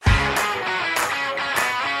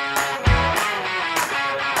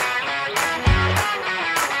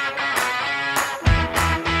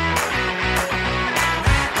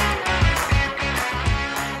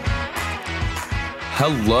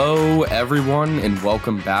Hello, everyone, and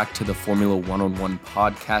welcome back to the Formula One-on-One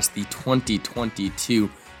podcast. The 2022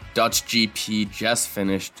 Dutch GP just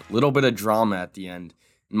finished. A little bit of drama at the end.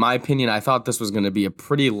 In my opinion, I thought this was going to be a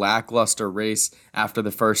pretty lackluster race after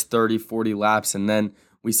the first 30, 40 laps, and then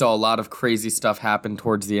we saw a lot of crazy stuff happen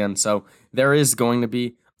towards the end. So there is going to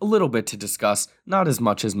be a little bit to discuss, not as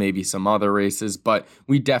much as maybe some other races, but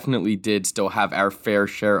we definitely did still have our fair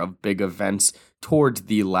share of big events towards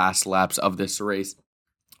the last laps of this race.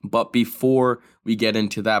 But before we get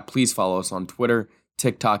into that, please follow us on Twitter,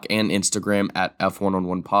 TikTok, and Instagram at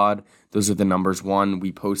F1on1pod. Those are the numbers one.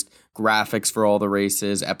 We post graphics for all the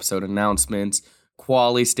races, episode announcements,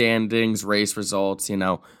 quali standings, race results,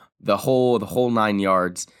 the whole 9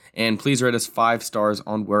 yards. And please rate us 5 stars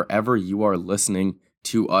on wherever you are listening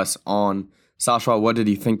to us on. Sasha, what did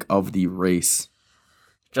you think of the race?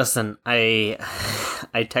 Justin, I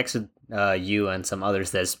texted you and some others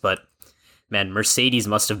this, but man, Mercedes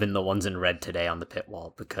must have been the ones in red today on the pit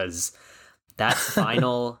wall, because that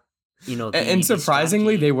final, and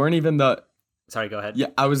surprisingly, they weren't even the... Sorry, go ahead. Yeah,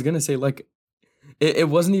 I was going to say, it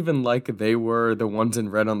wasn't even like they were the ones in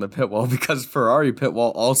red on the pit wall, because Ferrari pit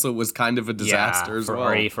wall also was kind of a disaster as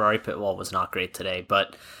well. Ferrari pit wall was not great today,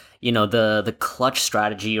 but the clutch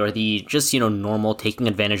strategy, or the just normal taking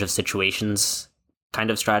advantage of situations kind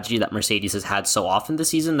of strategy that Mercedes has had so often this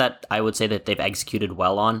season, that I would say that they've executed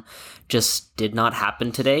well on, just did not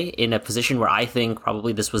happen today, in a position where I think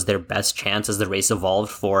probably this was their best chance as the race evolved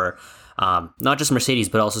for not just Mercedes,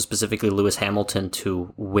 but also specifically Lewis Hamilton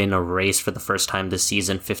to win a race for the first time this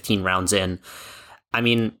season, 15 rounds in. I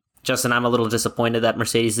mean, Justin, I'm a little disappointed that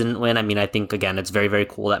Mercedes didn't win. I mean, I think, again, it's very, very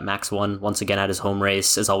cool that Max won once again at his home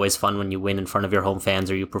race. It's always fun when you win in front of your home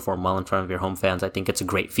fans, or you perform well in front of your home fans. I think it's a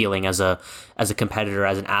great feeling as a competitor,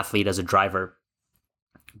 as an athlete, as a driver.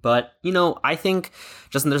 But, I think,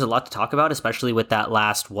 Justin, there's a lot to talk about, especially with that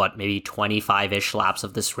last, maybe 25-ish laps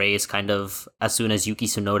of this race, kind of as soon as Yuki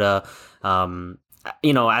Tsunoda,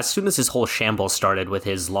 as soon as his whole shambles started with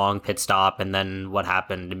his long pit stop, and then what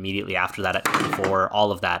happened immediately after that at 24,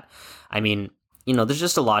 all of that. I mean, there's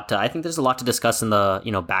just I think there's a lot to discuss in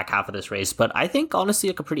the, back half of this race, but I think honestly,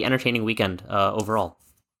 a pretty entertaining weekend overall.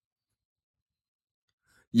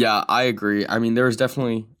 Yeah, I agree. I mean, there was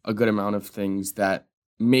definitely a good amount of things that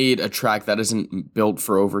made a track that isn't built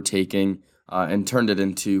for overtaking and turned it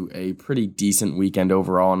into a pretty decent weekend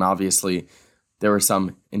overall. And obviously, there were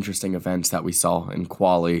some interesting events that we saw in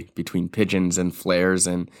quali between pigeons and flares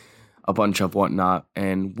and a bunch of whatnot.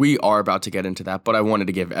 And we are about to get into that, but I wanted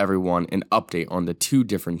to give everyone an update on the 2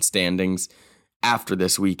 different standings after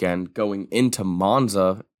this weekend, going into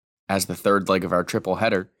Monza as the third leg of our triple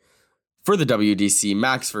header. For the WDC,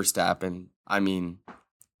 Max Verstappen, I mean,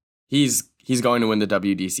 he's going to win the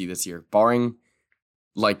WDC this year, barring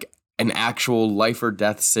an actual life or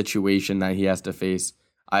death situation that he has to face.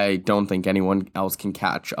 I don't think anyone else can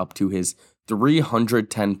catch up to his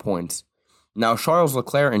 310 points. Now, Charles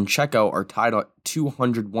Leclerc and Checo are tied at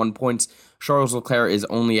 201 points. Charles Leclerc is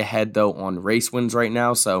only ahead, though, on race wins right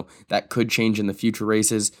now, so that could change in the future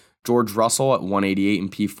races. George Russell at 188 in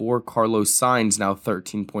P4. Carlos Sainz now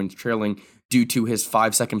 13 points trailing due to his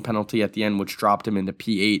 5-second penalty at the end, which dropped him into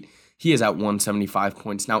P8. He is at 175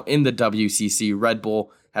 points. Now, in the WCC, Red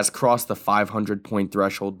Bull has crossed the 500-point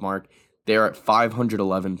threshold mark. They're at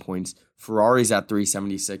 511 points. Ferrari's at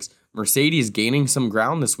 376. Mercedes gaining some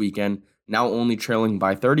ground this weekend, now only trailing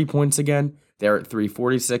by 30 points again. They're at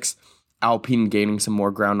 346. Alpine gaining some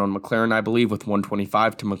more ground on McLaren, I believe, with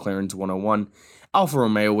 125 to McLaren's 101. Alfa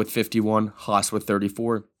Romeo with 51. Haas with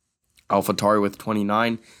 34. AlphaTauri with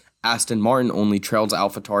 29. Aston Martin only trails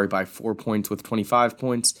AlphaTauri by 4 points with 25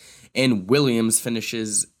 points. And Williams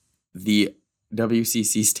finishes the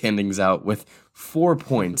WCC standings out with 4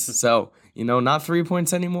 points. So, not 3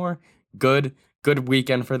 points anymore. Good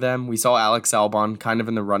weekend for them. We saw Alex Albon kind of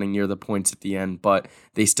in the running near the points at the end, but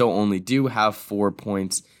they still only do have 4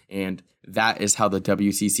 points. And that is how the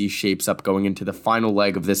WCC shapes up going into the final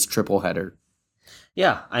leg of this triple header.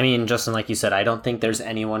 Yeah, I mean, Justin, like you said, I don't think there's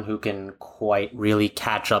anyone who can quite really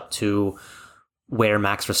catch up to where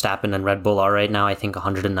Max Verstappen and Red Bull are right now. I think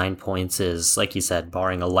 109 points is, like you said,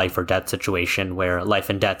 barring a life or death situation where life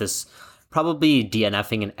and death is probably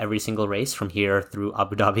DNFing in every single race from here through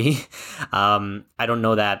Abu Dhabi. I don't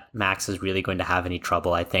know that Max is really going to have any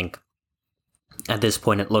trouble. I think at this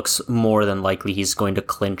point, it looks more than likely he's going to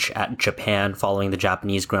clinch at Japan following the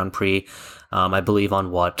Japanese Grand Prix. I believe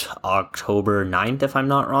on October 9th, if I'm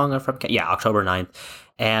not wrong. October 9th.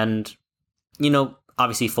 And,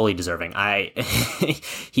 obviously fully deserving.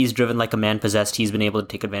 He's driven like a man possessed. He's been able to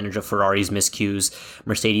take advantage of Ferrari's miscues.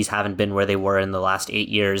 Mercedes haven't been where they were in the last 8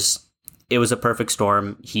 years. it was a perfect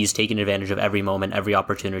storm. He's taken advantage of every moment, every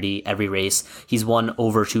opportunity, every race. He's won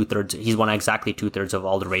over 2/3. He's won exactly 2/3 of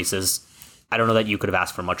all the races. I don't know that you could have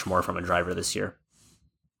asked for much more from a driver this year.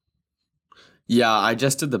 Yeah, I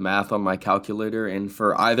just did the math on my calculator, and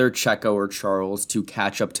for either Checo or Charles to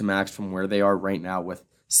catch up to Max from where they are right now with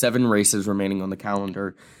 7 races remaining on the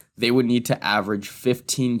calendar, they would need to average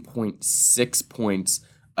 15.6 points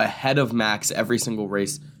ahead of Max every single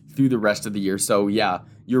race through the rest of the year. So, yeah,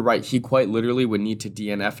 you're right. He quite literally would need to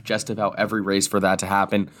DNF just about every race for that to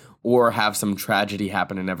happen, or have some tragedy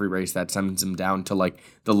happen in every race that sends him down to like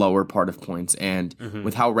the lower part of points. And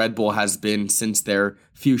with how Red Bull has been since their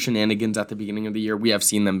few shenanigans at the beginning of the year, we have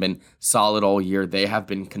seen them been solid all year. They have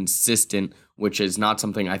been consistent, which is not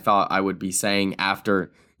something I thought I would be saying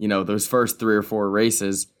after, those first 3 or 4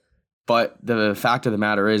 races. But the fact of the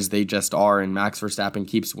matter is they just are, and Max Verstappen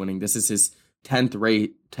keeps winning. This is his 10th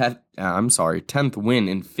win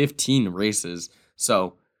in 15 races.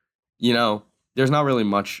 So, there's not really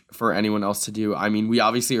much for anyone else to do. I mean, we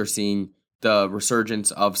obviously are seeing the resurgence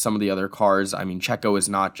of some of the other cars. I mean, Checo is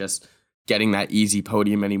not just getting that easy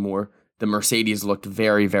podium anymore. The Mercedes looked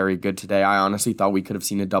very, very good today. I honestly thought we could have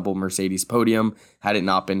seen a double Mercedes podium had it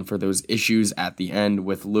not been for those issues at the end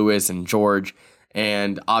with Lewis and George.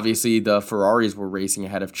 And obviously the Ferraris were racing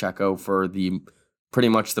ahead of Checo for the pretty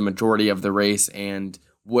much the majority of the race and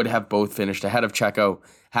would have both finished ahead of Checo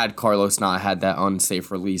had Carlos not had that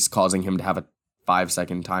unsafe release, causing him to have a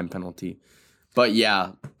 5-second time penalty. But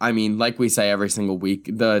yeah, I mean, like we say every single week,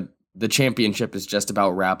 the championship is just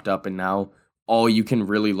about wrapped up, and now all you can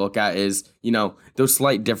really look at is, those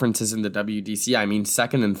slight differences in the WDC. I mean,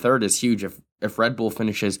 second and third is huge. If Red Bull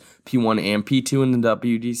finishes P1 and P2 in the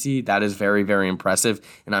WDC, that is very, very impressive,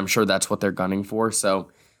 and I'm sure that's what they're gunning for. So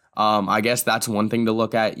I guess that's one thing to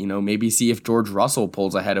look at, maybe see if George Russell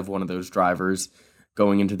pulls ahead of one of those drivers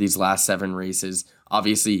going into these last 7 races.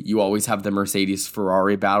 Obviously, you always have the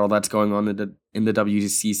Mercedes-Ferrari battle that's going on in the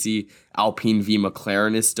WCC. Alpine v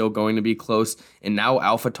McLaren is still going to be close. And now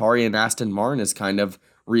AlphaTauri and Aston Martin is kind of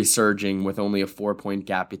resurging with only a 4-point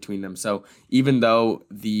gap between them. So even though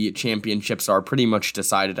the championships are pretty much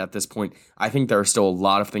decided at this point, I think there are still a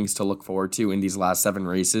lot of things to look forward to in these last 7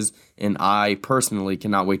 races. And I personally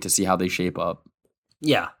cannot wait to see how they shape up.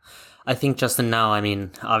 Yeah. I think, Justin, now, I mean,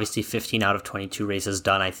 obviously 15 out of 22 races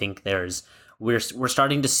done. I think we're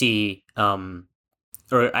starting to see,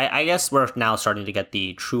 I guess we're now starting to get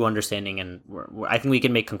the true understanding, and I think we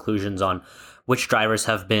can make conclusions on which drivers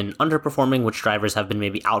have been underperforming, which drivers have been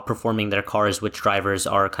maybe outperforming their cars, which drivers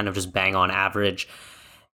are kind of just bang on average.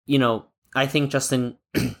 I think, Justin,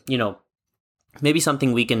 maybe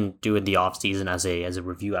something we can do in the off season as a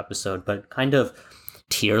review episode, but kind of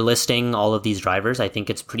tier listing all of these drivers. I think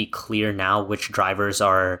it's pretty clear now which drivers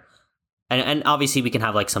are, and obviously we can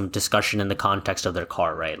have like some discussion in the context of their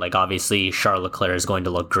car, right? Like obviously Charles Leclerc is going to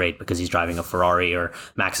look great because he's driving a Ferrari, or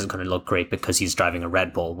Max is going to look great because he's driving a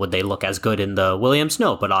Red Bull. Would they look as good in the Williams?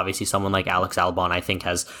 No, but obviously someone like Alex Albon, I think,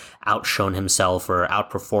 has outshone himself or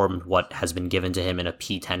outperformed what has been given to him in a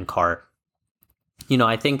P10 car.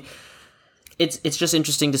 I think it's just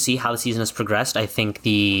interesting to see how the season has progressed. I think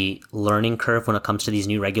the learning curve when it comes to these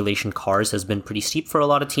new regulation cars has been pretty steep for a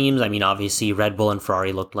lot of teams. I mean, obviously Red Bull and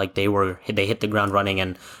Ferrari looked like they hit the ground running,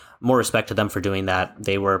 and more respect to them for doing that.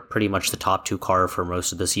 They were pretty much the top 2 car for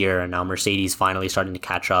most of this year, and now Mercedes finally starting to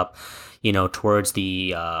catch up, towards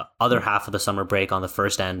the other half of the summer break on the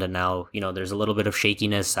first end. And now, there's a little bit of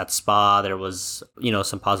shakiness at Spa. There was,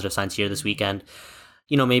 some positive signs here this weekend.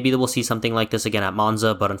 Maybe we'll see something like this again at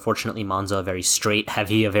Monza, but unfortunately Monza, a very straight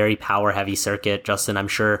heavy, a very power heavy circuit. Justin, I'm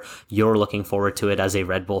sure you're looking forward to it as a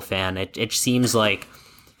Red Bull fan. It seems like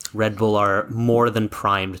Red Bull are more than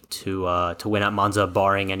primed to win at Monza,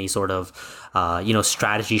 barring any sort of,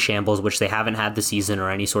 strategy shambles, which they haven't had this season,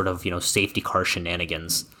 or any sort of, safety car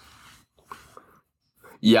shenanigans.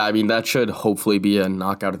 Yeah, I mean, that should hopefully be a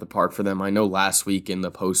knockout of the park for them. I know last week in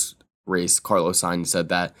the post-race, Carlos Sainz said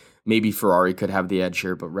that maybe Ferrari could have the edge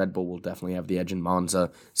here, but Red Bull will definitely have the edge in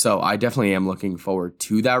Monza. So I definitely am looking forward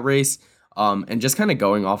to that race. And just kind of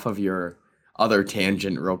going off of your other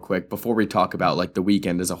tangent real quick, before we talk about like the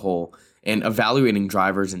weekend as a whole and evaluating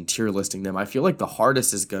drivers and tier listing them, I feel like the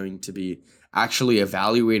hardest is going to be actually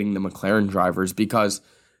evaluating the McLaren drivers, because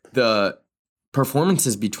the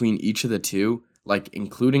performances between each of the two, like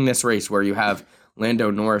including this race where you have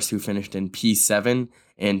Lando Norris, who finished in P7,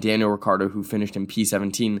 and Daniel Ricciardo, who finished in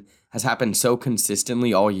P17, has happened so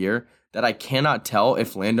consistently all year that I cannot tell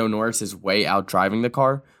if Lando Norris is way out driving the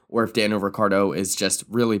car or if Daniel Ricciardo is just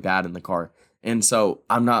really bad in the car. And so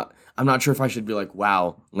I'm I'm not sure if I should be like,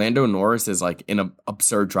 wow, Lando Norris is like an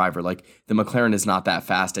absurd driver. Like the McLaren is not that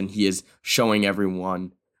fast and he is showing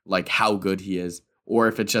everyone like how good he is. Or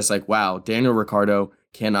if it's just like, wow, Daniel Ricciardo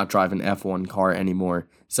cannot drive an F1 car anymore.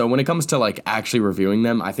 So when it comes to like actually reviewing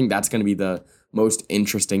them, I think that's going to be the most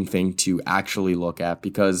interesting thing to actually look at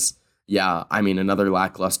because, yeah, I mean, another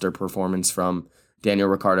lackluster performance from Daniel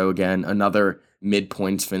Ricciardo again, another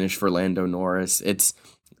mid-points finish for Lando Norris. It's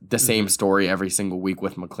the same story every single week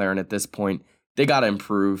with McLaren at this point. They got to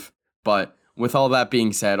improve. But with all that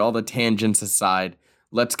being said, all the tangents aside,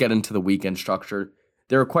 let's get into the weekend structure.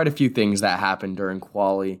 There are quite a few things that happened during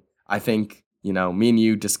quali. I think, me and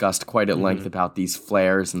you discussed quite at length about these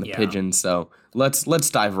flares and the pigeons. So let's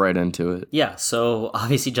dive right into it. Yeah, so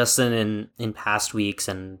obviously, Justin, in past weeks,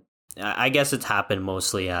 and I guess it's happened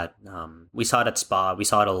mostly at, we saw it at Spa, we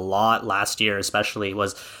saw it a lot last year, especially,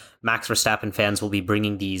 was Max Verstappen fans will be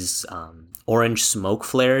bringing these orange smoke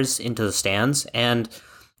flares into the stands. And,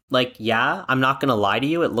 like, yeah, I'm not going to lie to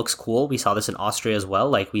you, it looks cool. We saw this in Austria as well.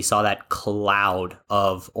 Like, we saw that cloud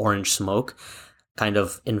of orange smoke kind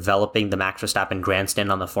of enveloping the Max Verstappen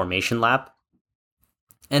grandstand on the formation lap.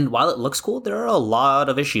 And while it looks cool, there are a lot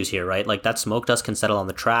of issues here, right? Like that smoke dust can settle on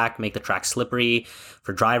the track, make the track slippery.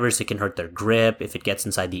 For drivers, it can hurt their grip. If it gets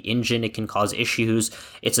inside the engine, it can cause issues.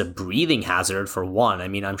 It's a breathing hazard for one. I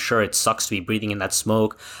mean, I'm sure it sucks to be breathing in that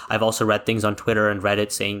smoke. I've also read things on Twitter and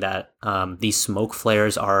Reddit saying that these smoke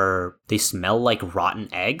flares they smell like rotten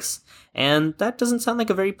eggs. And that doesn't sound like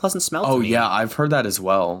a very pleasant smell to me. Oh, yeah, I've heard that as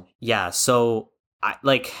well. Yeah, so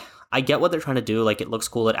I get what they're trying to do. Like, it looks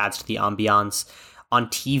cool. It adds to the ambiance. On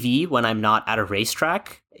TV, when I'm not at a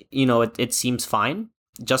racetrack, it seems fine.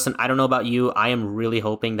 Justin, I don't know about you. I am really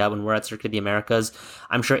hoping that when we're at Circuit of the Americas,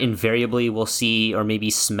 I'm sure invariably we'll see or maybe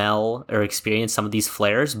smell or experience some of these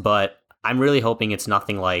flares, but I'm really hoping it's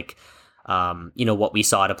nothing like, what we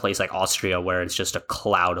saw at a place like Austria where it's just a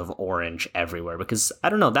cloud of orange everywhere. Because, I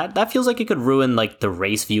don't know, that feels like it could ruin like the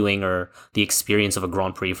race viewing or the experience of a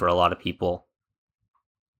Grand Prix for a lot of people.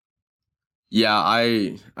 Yeah,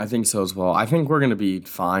 I think so as well. I think we're gonna be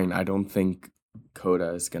fine. I don't think Coda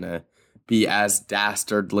is gonna be as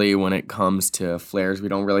dastardly when it comes to flares. We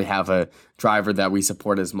don't really have a driver that we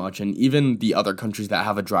support as much, and even the other countries that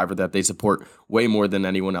have a driver that they support way more than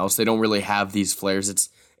anyone else, they don't really have these flares. It's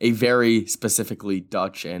a very specifically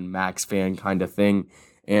Dutch and Max fan kind of thing.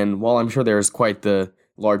 And while I'm sure there's quite the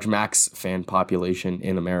large Max fan population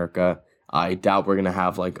in America, I doubt we're gonna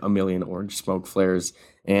have like a million orange smoke flares.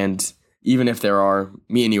 And even if there are,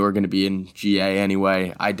 me and you are going to be in GA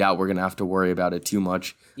anyway. I doubt we're going to have to worry about it too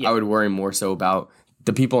much. Yeah. I would worry more so about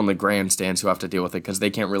the people in the grandstands who have to deal with it because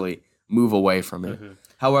they can't really move away from it.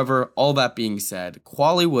 However, all that being said,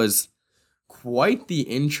 quali was quite the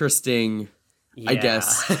interesting, I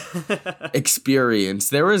guess, experience.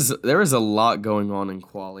 There was a lot going on in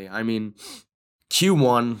quali. I mean,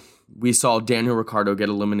 Q1, we saw Daniel Ricciardo get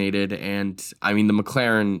eliminated, and I mean, the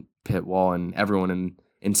McLaren pit wall and everyone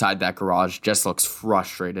inside that garage just looks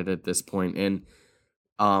frustrated at this point. And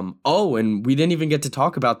and we didn't even get to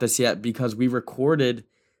talk about this yet because we recorded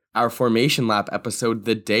our formation lap episode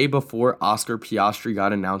the day before Oscar Piastri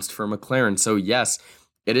got announced for McLaren. So yes,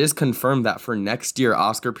 it is confirmed that for next year,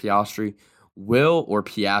 Oscar Piastri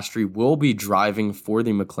will be driving for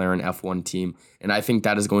the McLaren F1 team. And I think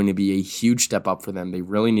that is going to be a huge step up for them. They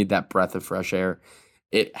really need that breath of fresh air.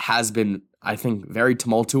 It has been, I think, very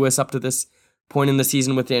tumultuous up to this point in the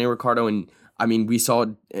season with Daniel Ricciardo, and I mean, we saw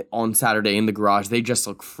it on Saturday in the garage. They just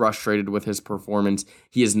look frustrated with his performance.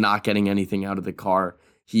 He is not getting anything out of the car.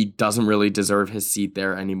 He doesn't really deserve his seat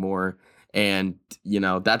there anymore. And,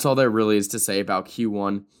 that's all there really is to say about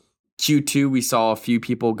Q1. Q2, we saw a few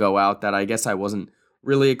people go out that I guess I wasn't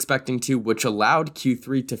really expecting to, which allowed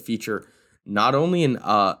Q3 to feature not only an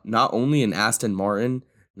Aston Martin,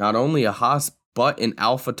 not only a Haas, but an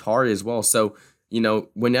AlphaTauri as well. So,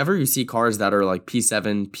 whenever you see cars that are like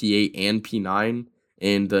P7, P8, and P9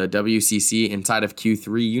 in the WCC inside of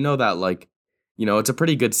Q3, that it's a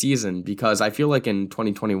pretty good season because I feel like in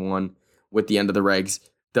 2021 with the end of the regs,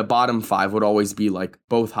 the bottom five would always be like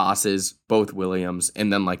both Haas's, both Williams,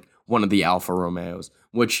 and then like one of the Alfa Romeos,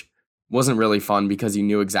 which wasn't really fun because you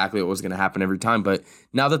knew exactly what was going to happen every time. But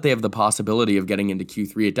now that they have the possibility of getting into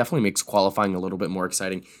Q3, it definitely makes qualifying a little bit more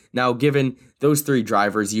exciting. Now, given those three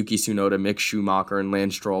drivers, Yuki Tsunoda, Mick Schumacher, and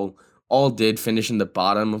Lance Stroll, all did finish in the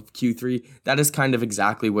bottom of Q3, that is kind of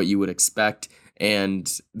exactly what you would expect.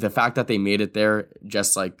 And the fact that they made it there,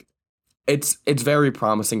 just like, it's very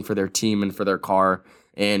promising for their team and for their car,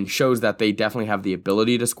 and shows that they definitely have the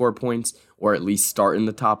ability to score points or at least start in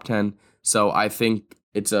the top 10. So I think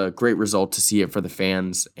it's a great result to see it for the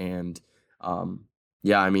fans, and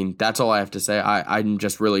Yeah, I mean, that's all I have to say. I'm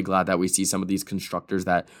just really glad that we see some of these constructors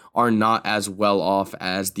that are not as well off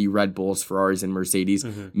as the Red Bulls, Ferraris, and Mercedes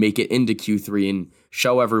make it into Q3 and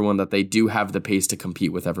show everyone that they do have the pace to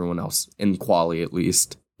compete with everyone else, in quali at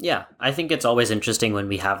least. Yeah, I think it's always interesting when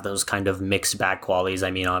we have those kind of mixed bag qualies. I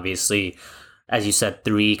mean, obviously, as you said,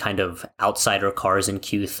 three kind of outsider cars in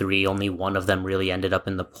Q3. Only one of them really ended up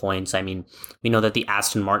in the points. I mean, we know that the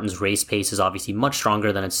Aston Martin's race pace is obviously much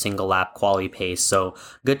stronger than its single lap quali pace. So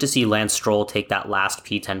good to see Lance Stroll take that last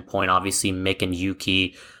P10 point. Obviously, Mick and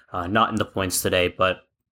Yuki not in the points today, but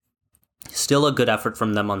still a good effort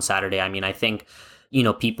from them on Saturday. I mean, I think,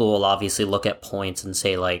 people will obviously look at points and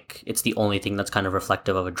say, like, it's the only thing that's kind of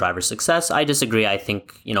reflective of a driver's success. I disagree. I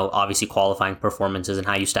think, obviously qualifying performances and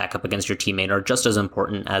how you stack up against your teammate are just as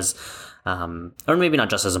important as, or maybe not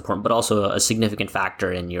just as important, but also a significant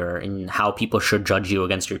factor in how people should judge you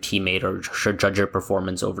against your teammate or should judge your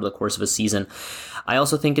performance over the course of a season. I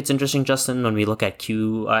also think it's interesting, Justin, when we look at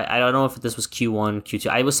I don't know if this was Q1, Q2.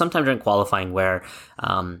 I was sometime during qualifying where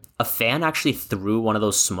a fan actually threw one of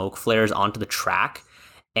those smoke flares onto the track.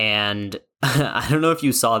 And I don't know if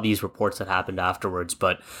you saw these reports that happened afterwards,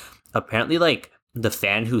 but apparently, like, the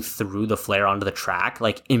fan who threw the flare onto the track,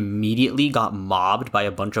 like, immediately got mobbed by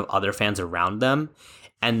a bunch of other fans around them.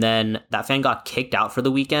 And then that fan got kicked out for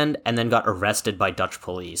the weekend and then got arrested by Dutch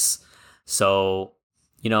police. So,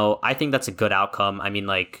 I think that's a good outcome. I mean,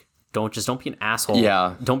 like, don't be an asshole.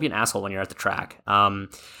 Yeah. Don't be an asshole when you're at the track.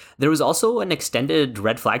 There was also an extended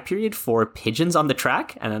red flag period for pigeons on the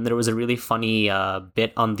track. And then there was a really funny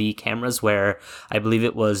bit on the cameras where I believe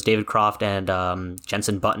it was David Croft and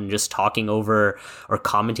Jensen Button just talking over or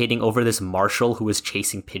commentating over this marshal who was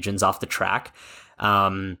chasing pigeons off the track.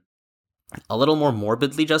 A little more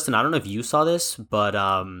morbidly, Justin, I don't know if you saw this, but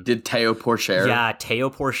did Teo Pourchaire? Yeah, Teo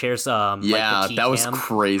Pourchaire's yeah, that was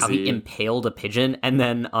crazy. How he impaled a pigeon, and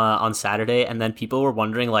then on Saturday, and then people were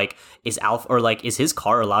wondering, like, is his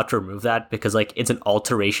car allowed to remove that because, like, it's an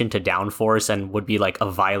alteration to downforce and would be like a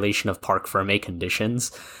violation of Parc Fermé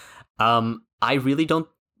conditions. I really don't.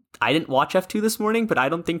 I didn't watch F2 this morning, but I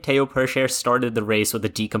don't think Teo Pourchaire started the race with a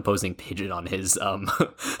decomposing pigeon on his on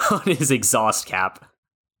his exhaust cap.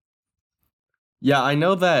 Yeah, I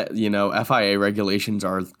know that, FIA regulations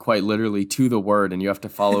are quite literally to the word and you have to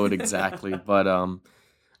follow it exactly. But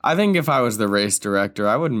I think if I was the race director,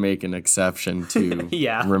 I would make an exception to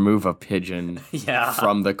remove a pigeon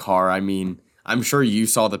from the car. I mean, I'm sure you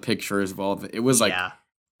saw the picture as well. It was like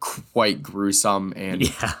quite gruesome,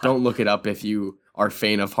 and don't look it up if you are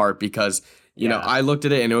faint of heart because, I looked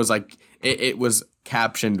at it and it was like, it was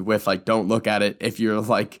captioned with like, don't look at it if you're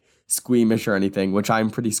like squeamish or anything, which I'm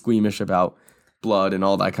pretty squeamish about blood and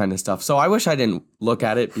all that kind of stuff. So I wish I didn't look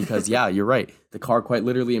at it because, you're right. The car quite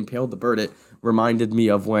literally impaled the bird. It reminded me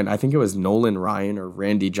of when I think it was Nolan Ryan or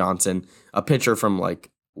Randy Johnson, a pitcher from like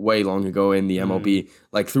way long ago in the MLB,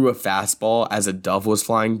 like threw a fastball as a dove was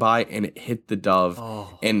flying by and it hit the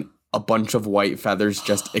dove and a bunch of white feathers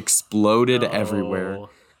just exploded everywhere.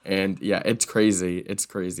 And it's crazy. It's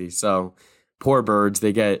crazy. So poor birds,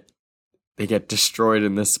 they get destroyed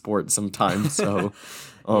in this sport sometimes. So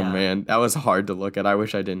man, that was hard to look at. I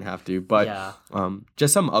wish I didn't have to. But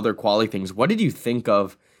just some other quality things. What did you think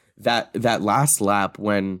of that last lap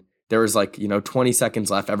when there was 20 seconds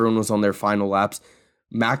left? Everyone was on their final laps.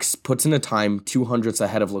 Max puts in a time 200ths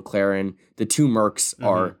ahead of Leclerc, and the two Mercs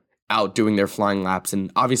are out doing their flying laps.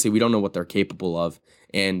 And obviously, we don't know what they're capable of.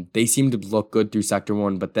 And they seem to look good through Sector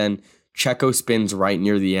 1, but then Checo spins right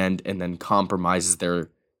near the end and then compromises their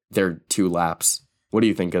 2 laps. What do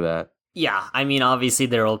you think of that? Yeah, I mean, obviously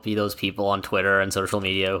there will be those people on Twitter and social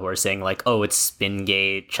media who are saying like, oh, it's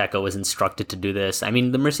Spingate, Checo was instructed to do this. I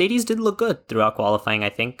mean, the Mercedes did look good throughout qualifying, I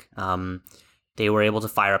think. They were able to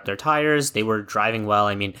fire up their tires. They were driving well.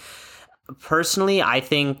 I mean, personally, I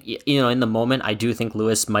think, in the moment, I do think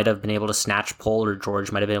Lewis might have been able to snatch pole or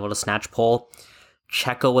George might have been able to snatch pole.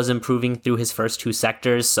 Checo was improving through his first 2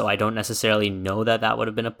 sectors, so I don't necessarily know that would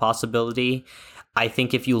have been a possibility. I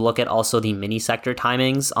think if you look at also the mini sector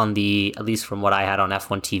timings on at least from what I had on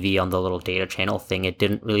F1 TV on the little data channel thing, it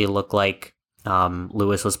didn't really look like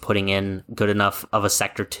Lewis was putting in good enough of a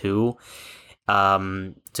sector 2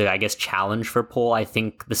 to, I guess, challenge for pole. I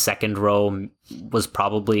think the second row was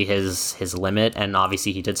probably his limit, and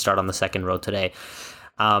obviously he did start on the second row today.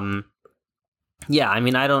 I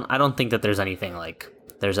mean, I don't think that there's anything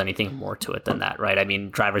more to it than that, right? I mean,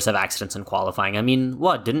 drivers have accidents in qualifying. I mean,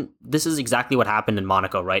 this is exactly what happened in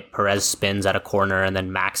Monaco, right? Perez spins at a corner and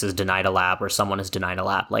then Max is denied a lap or someone is denied a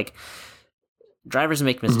lap. Like, drivers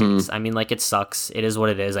make mistakes. I mean, like, it sucks. It is what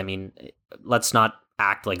it is. I mean, let's not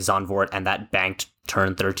act like Zandvoort, and that banked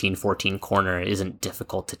turn 13, 14 corner isn't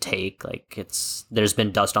difficult to take. Like there's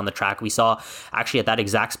been dust on the track. We saw actually at that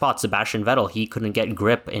exact spot, Sebastian Vettel, he couldn't get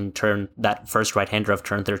grip in that first right-hander of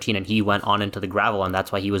turn 13, and he went on into the gravel, and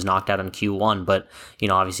that's why he was knocked out on Q1. But,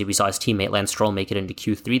 obviously we saw his teammate Lance Stroll make it into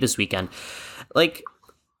Q3 this weekend. Like,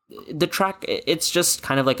 the track, it's just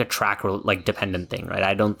kind of like a track like dependent thing, right?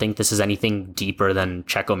 I don't think this is anything deeper than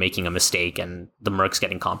Checo making a mistake and the Mercs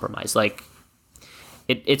getting compromised. Like,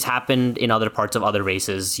 it's happened in other parts of other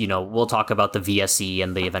races. We'll talk about the VSE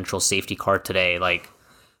and the eventual safety car today. Like,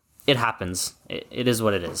 it happens. It is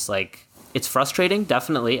what it is. Like, it's frustrating,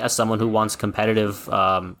 definitely, as someone who wants competitive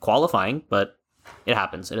qualifying, but it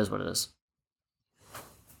happens. It is what it is.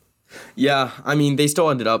 Yeah, I mean, they still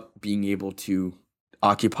ended up being able to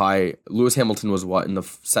occupy. Lewis Hamilton was in the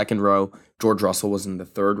second row. George Russell was in the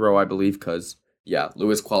third row, I believe, because,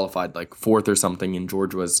 Lewis qualified like fourth or something, and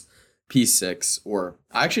George was P6, or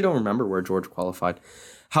I actually don't remember where George qualified.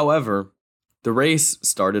 However, the race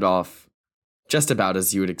started off just about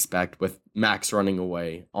as you would expect, with Max running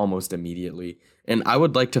away almost immediately. And I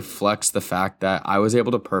would like to flex the fact that I was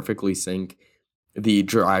able to perfectly sync the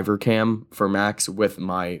driver cam for Max with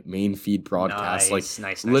my main feed broadcast,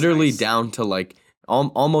 nice, literally down to like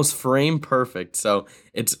almost frame perfect. So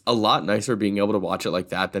it's a lot nicer being able to watch it like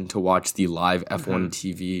that than to watch the live F1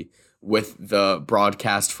 TV with the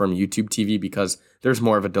broadcast from YouTube TV, because there's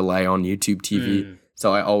more of a delay on YouTube TV.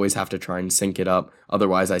 So I always have to try and sync it up.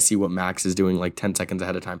 Otherwise, I see what Max is doing like 10 seconds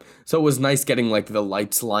ahead of time. So it was nice getting like the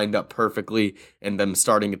lights lined up perfectly and them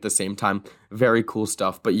starting at the same time. Very cool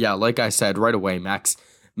stuff. But yeah, like I said, right away, Max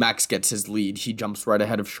gets his lead. He jumps right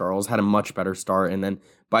ahead of Charles, had a much better start. And then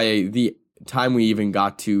by the time we even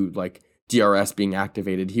got to like DRS being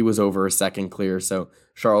activated, he was over a second clear. So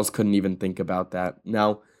Charles couldn't even think about that.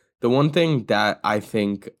 Now, the one thing that I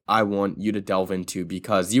think I want you to delve into,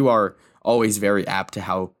 because you are always very apt to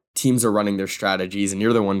how teams are running their strategies, and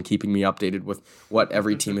you're the one keeping me updated with what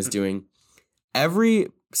every team is doing. Every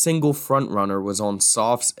single front runner was on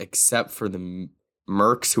softs except for the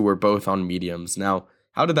Mercs, who were both on mediums. Now,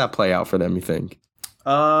 how did that play out for them, you think?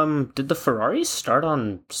 Did the Ferraris start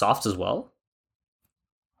on softs as well?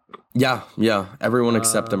 Yeah. Everyone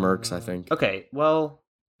except the Mercs, I think. Okay,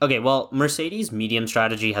 well, Mercedes' medium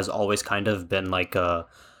strategy has always kind of been like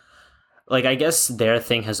I guess their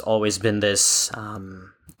thing has always been this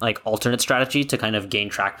alternate strategy to kind of gain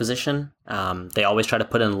track position. They always try to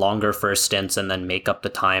put in longer first stints and then make up the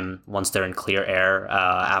time once they're in clear air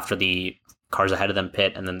after the cars ahead of them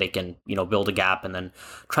pit, and then they can build a gap and then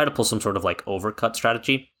try to pull some sort of like overcut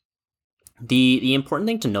strategy. The important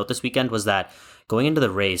thing to note this weekend was that going into the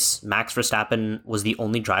race, Max Verstappen was the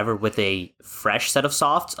only driver with a fresh set of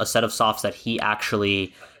softs, a set of softs that he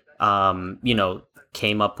actually,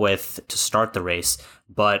 came up with to start the race.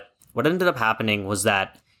 But what ended up happening was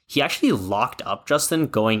that he actually locked up Justin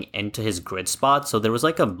going into his grid spot. So there was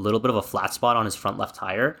like a little bit of a flat spot on his front left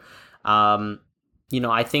tire.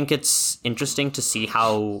 I think it's interesting to see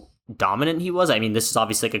how dominant he was. I mean, this is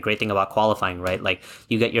obviously like a great thing about qualifying, right? Like,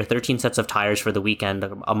 you get your 13 sets of tires for the weekend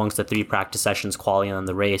amongst the 3 practice sessions, qualifying on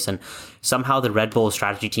the race, and somehow the Red Bull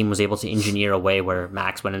strategy team was able to engineer a way where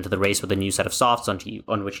Max went into the race with a new set of softs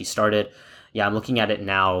on which he started. Yeah, I'm looking at it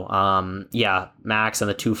now. Max and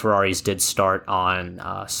the 2 Ferraris did start on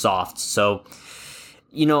softs. So,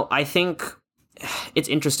 I think it's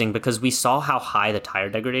interesting because we saw how high the tire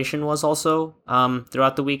degradation was also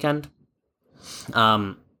throughout the weekend.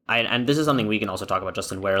 And this is something we can also talk about,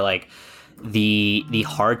 Justin, where like the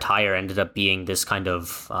hard tire ended up being this kind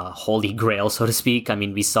of holy grail, so to speak. I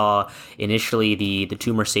mean, we saw initially the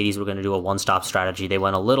 2 Mercedes were going to do a one-stop strategy. They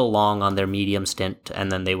went a little long on their medium stint,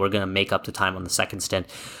 and then they were going to make up the time on the second stint.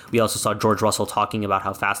 We also saw George Russell talking about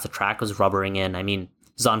how fast the track was rubbering in. I mean,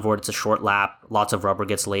 Zandvoort, it's a short lap. Lots of rubber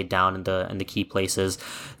gets laid down in the key places.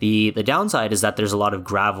 The downside is that there's a lot of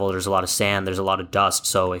gravel, there's a lot of sand, there's a lot of dust.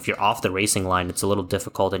 So if you're off the racing line, it's a little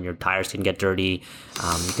difficult, and your tires can get dirty.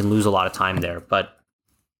 You can lose a lot of time there. But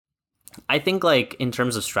I think like in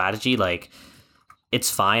terms of strategy, like it's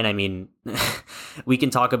fine. I mean, we can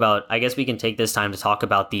talk about, I guess we can take this time to talk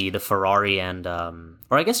about the Ferrari and,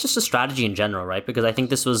 or I guess just a strategy in general, right? Because I think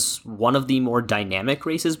this was one of the more dynamic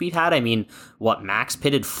races we've had. I mean, Max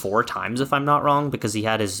pitted 4 times, if I'm not wrong, because he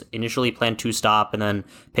had his initially planned 2-stop and then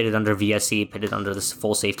pitted under VSC, pitted under this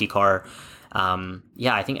full safety car.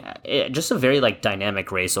 I think just a very like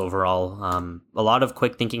dynamic race overall. A lot of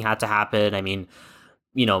quick thinking had to happen. I mean,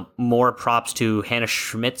 more props to Hannah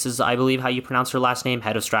Schmitz is, I believe, how you pronounce her last name,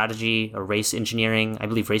 head of strategy or race engineering, I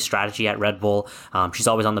believe race strategy at Red Bull. She's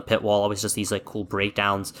always on the pit wall, always just these like cool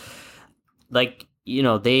breakdowns. Like,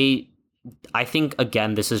 they I think,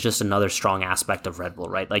 again, this is just another strong aspect of Red Bull,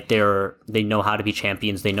 right? Like they know how to be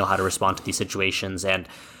champions. They know how to respond to these situations. And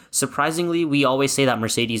surprisingly, we always say that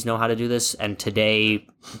Mercedes know how to do this. And today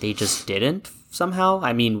they just didn't somehow.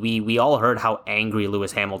 I mean, we all heard how angry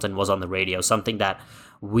Lewis Hamilton was on the radio, something that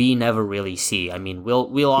we never really see. I mean,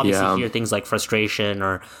 we'll obviously hear things like frustration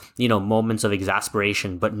or, moments of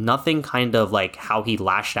exasperation, but nothing kind of like how he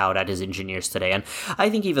lashed out at his engineers today. And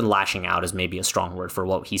I think even lashing out is maybe a strong word for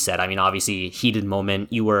what he said. I mean, obviously, heated moment.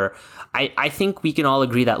 I think we can all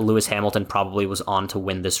agree that Lewis Hamilton probably was on to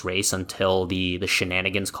win this race until the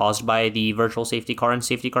shenanigans caused by the virtual safety car and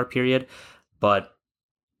safety car period. But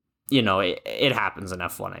it happens in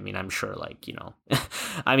F1. I mean, I'm sure,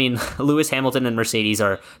 I mean, Lewis Hamilton and Mercedes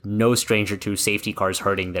are no stranger to safety cars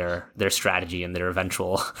hurting their strategy and their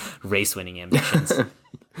eventual race-winning ambitions.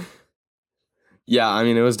 Yeah, I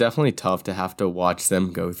mean, it was definitely tough to have to watch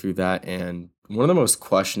them go through that. And one of the most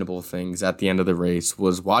questionable things at the end of the race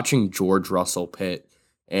was watching George Russell pit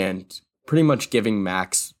and pretty much giving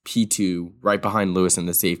Max P2 right behind Lewis in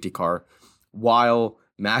the safety car, while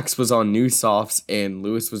Max was on new softs and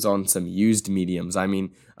Lewis was on some used mediums. I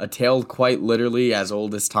mean, a tail quite literally as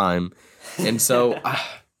old as time. And so,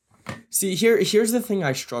 see, here's the thing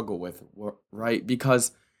I struggle with, right?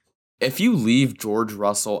 Because if you leave George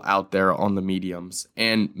Russell out there on the mediums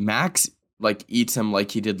and Max eats him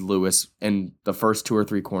like he did Lewis in the first 2 or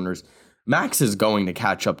 3 corners, Max is going to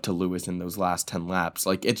catch up to Lewis in those last 10 laps.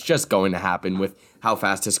 It's just going to happen with how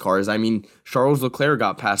fast his car is. I mean, Charles Leclerc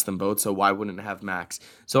got past them both, so why wouldn't it have Max?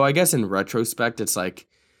 So I guess in retrospect, it's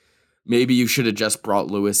maybe you should have just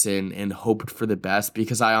brought Lewis in and hoped for the best,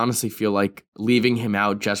 because I honestly feel like leaving him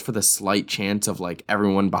out just for the slight chance of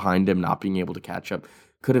everyone behind him not being able to catch up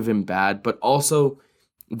could have been bad. But also,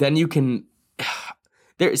 then you can...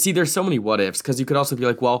 there's so many what ifs, because you could also be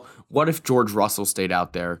well, what if George Russell stayed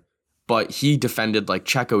out there, but he defended like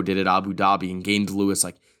Checo did at Abu Dhabi and gained Lewis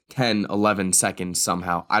 10, 11 seconds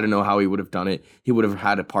somehow. I don't know how he would have done it. He would have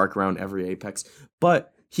had to park around every apex,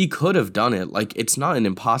 but he could have done it. It's not an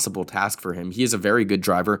impossible task for him. He is a very good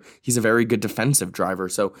driver. He's a very good defensive driver,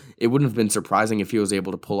 so it wouldn't have been surprising if he was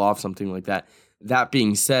able to pull off something like that. That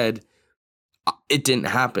being said, it didn't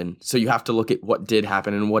happen. So you have to look at what did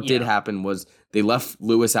happen, and what did happen was they left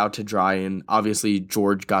Lewis out to dry, and obviously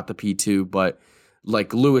George got the P2, but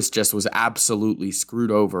Lewis just was absolutely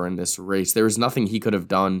screwed over in this race. There was nothing he could have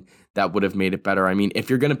done that would have made it better. I mean, if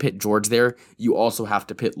you're going to pit George there, you also have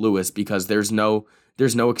to pit Lewis, because there's no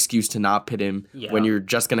excuse to not pit him when you're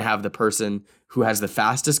just going to have the person who has the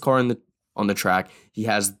fastest car on the track. He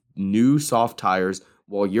has new soft tires,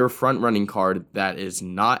 while your front running car that is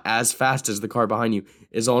not as fast as the car behind you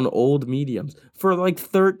is on old mediums for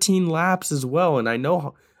 13 laps as well. And I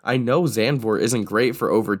know Zandvoort isn't great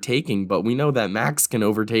for overtaking, but we know that Max can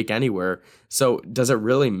overtake anywhere. So does it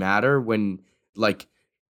really matter when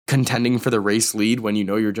contending for the race lead when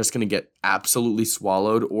you're just going to get absolutely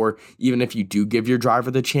swallowed? Or even if you do give your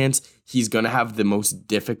driver the chance, he's going to have the most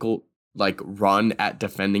difficult run at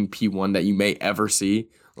defending P1 that you may ever see.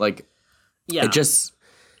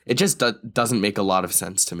 It just doesn't make a lot of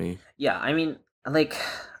sense to me. Yeah, I mean,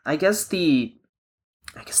 I guess the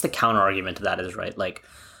counter argument to that is, right,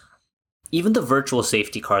 even the virtual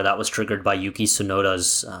safety car that was triggered by Yuki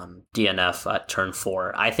Tsunoda's DNF at turn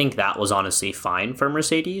 4, I think that was honestly fine for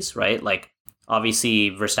Mercedes, right? Obviously,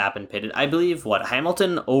 Verstappen pitted. I believe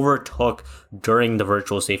Hamilton overtook during the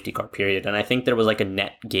virtual safety car period, and I think there was a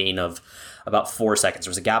net gain of about 4 seconds.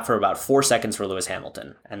 There was a gap for about 4 seconds for Lewis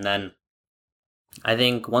Hamilton, and then I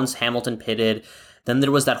think once Hamilton pitted, then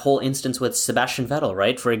there was that whole instance with Sebastian Vettel,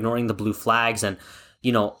 right, for ignoring the blue flags. And,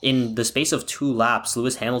 in the space of 2 laps,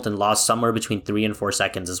 Lewis Hamilton lost somewhere between 3 and 4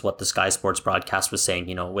 seconds is what the Sky Sports broadcast was saying,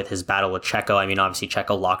 with his battle with Checo. I mean, obviously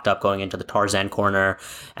Checo locked up going into the Tarzan corner,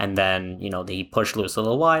 and then, he pushed Lewis a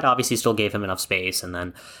little wide, obviously still gave him enough space. And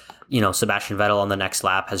then, Sebastian Vettel on the next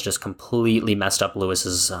lap has just completely messed up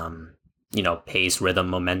Lewis's, pace, rhythm,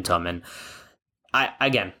 momentum. And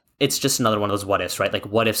again, it's just another one of those what ifs, right?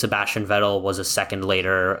 What if Sebastian Vettel was a second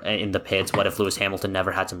later in the pits? What if Lewis Hamilton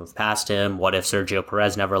never had to move past him? What if Sergio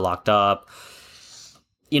Perez never locked up?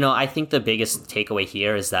 I think the biggest takeaway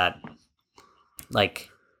here is that,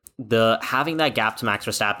 the having that gap to Max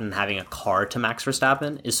Verstappen and having a car to Max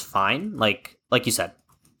Verstappen is fine. Like you said,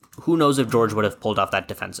 who knows if George would have pulled off that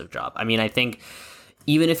defensive job? I mean, I think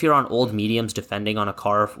even if you're on old mediums defending on a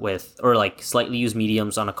car with, or slightly used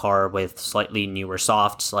mediums on a car with slightly newer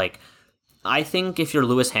softs, I think if you're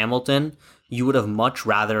Lewis Hamilton, you would have much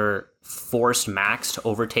rather forced Max to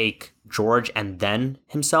overtake George and then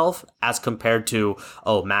himself, as compared to,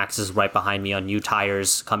 oh, Max is right behind me on new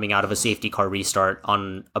tires coming out of a safety car restart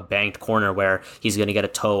on a banked corner where he's going to get a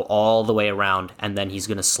tow all the way around and then he's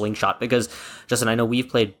going to slingshot. Because, Justin, I know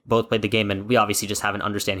we've both played the game, and we obviously just have an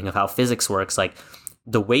understanding of how physics works. Like,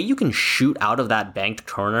 the way you can shoot out of that banked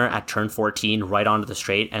corner at turn 14 right onto the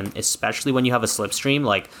straight, and especially when you have a slipstream,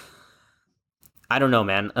 like, I don't know,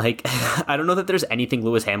 man. Like, I don't know that there's anything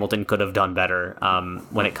Lewis Hamilton could have done better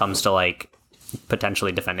when it comes to, like,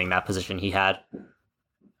 potentially defending that position he had.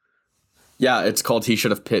 Yeah, it's called he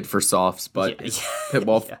should have pit for softs, but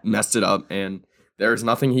Pitbull messed it up, and there's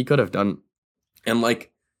nothing he could have done. And,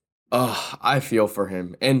 like, I feel for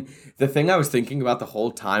him. And the thing I was thinking about the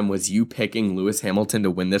whole time was you picking Lewis Hamilton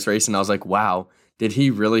to win this race, and I was like, wow, did he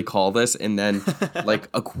really call this? And then, like,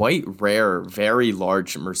 a quite rare, very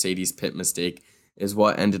large Mercedes pit mistake is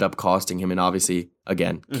what ended up costing him. And obviously,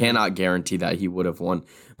 again, cannot guarantee that he would have won.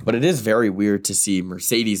 But it is very weird to see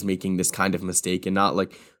Mercedes making this kind of mistake and not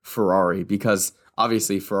like Ferrari, because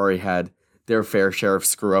obviously Ferrari had their fair share of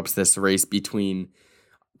screw-ups this race, between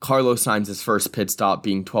Carlos Sainz's first pit stop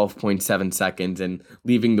being 12.7 seconds and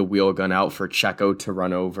leaving the wheel gun out for Checo to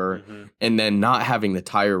run over, and then not having the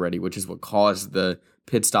tire ready, which is what caused the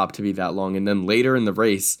pit stop to be that long. And then later in the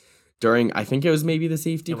race, during, I think it was maybe the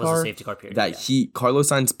safety car, period, that Carlos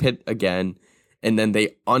Sainz pit again, and then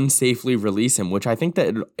they unsafely release him, which I think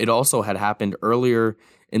that it also had happened earlier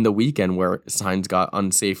in the weekend where Sainz got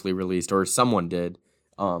unsafely released, or someone did.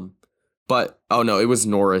 But, oh no, it was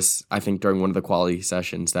Norris, I think, during one of the quality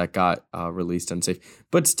sessions that got released unsafe.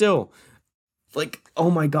 But still, like, oh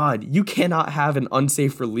my God, you cannot have an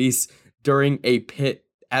unsafe release during a pit,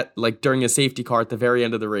 during a safety car at the very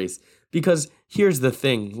end of the race. Because here's the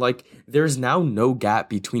thing, like, there's now no gap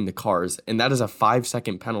between the cars, and that is a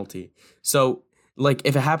 5-second penalty. So, like,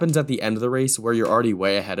 if it happens at the end of the race where you're already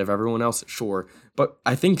way ahead of everyone else, sure. But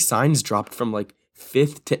I think Sainz dropped from, like,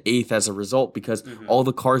 5th to 8th as a result, because all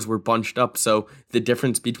the cars were bunched up. So the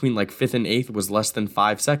difference between, like, 5th and 8th was less than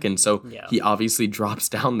 5 seconds. So he obviously drops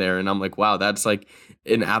down there. And I'm like, wow, that's, like,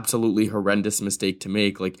 an absolutely horrendous mistake to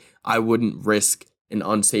make. Like, I wouldn't risk an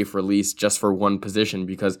unsafe release just for one position,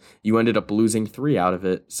 because you ended up losing 3 out of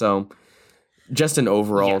it. So just an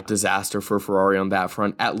overall disaster for Ferrari on that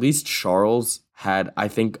front. At least Charles had, I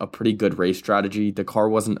think, a pretty good race strategy. The car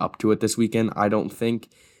wasn't up to it this weekend, I don't think,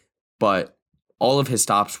 but all of his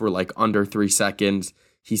stops were like under 3 seconds.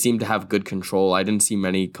 He seemed to have good control. I didn't see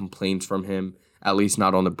many complaints from him, at least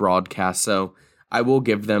not on the broadcast. So I will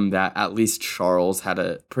give them that. At least Charles had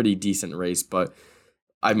a pretty decent race, but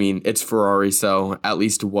I mean, it's Ferrari, so at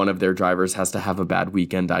least one of their drivers has to have a bad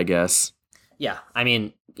weekend, I guess. Yeah, I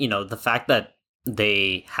mean, you know, the fact that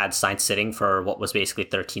they had Sainz sitting for what was basically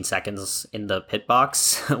 13 seconds in the pit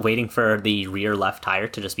box, waiting for the rear left tire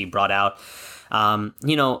to just be brought out.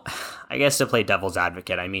 You know, I guess to play devil's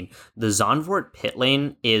advocate, I mean, the Zandvoort pit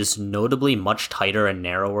lane is notably much tighter and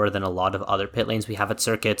narrower than a lot of other pit lanes we have at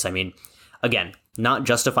circuits. I mean, again, not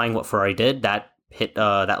justifying what Ferrari did, that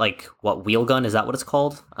like, what, wheel gun, is that what it's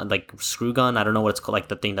called? Like, screw gun, I don't know what it's called, like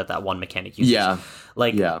the thing that one mechanic uses.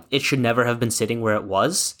 It should never have been sitting where it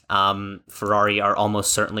was. Ferrari are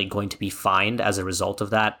almost certainly going to be fined as a result of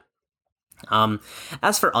that.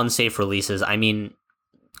 As for unsafe releases, I mean,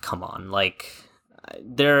 come on, like,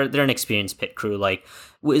 they're an experienced pit crew. Like,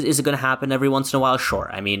 is it going to happen every once in a while? Sure.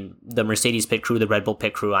 I mean, the Mercedes pit crew, the Red Bull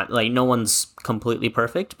pit crew, like, no one's completely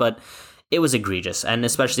perfect, but it was egregious. And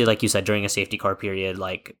especially, like you said, during a safety car period,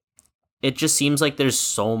 like, it just seems like there's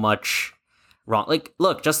so much wrong. Like,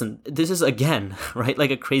 look, Justin, this is, again, right,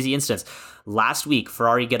 like a crazy instance. Last week,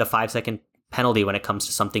 Ferrari get a 5-second penalty when it comes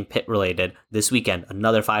to something pit related. This weekend,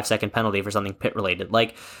 another 5-second penalty for something pit related.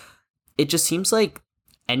 Like, it just seems like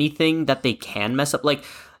anything that they can mess up, like,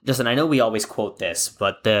 Justin, I know we always quote this,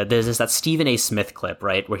 but there's that Stephen A. Smith clip,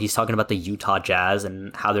 right, where he's talking about the Utah Jazz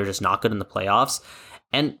and how they're just not good in the playoffs.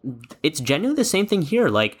 And it's genuinely the same thing here.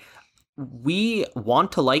 Like, we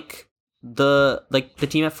want to like the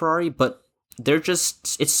team at Ferrari, but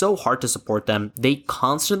it's so hard to support them. They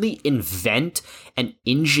constantly invent and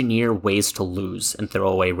engineer ways to lose and throw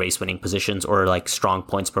away race winning positions or like strong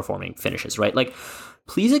points performing finishes, right? Like,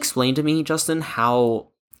 please explain to me, Justin, how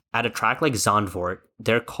at a track like Zandvoort,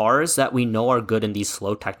 their cars that we know are good in these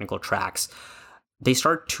slow technical tracks, they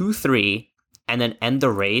start 2-3 and then end the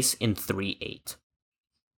race in 3-8.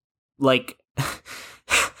 Like,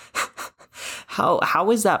 how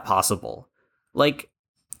is that possible? Like,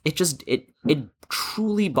 it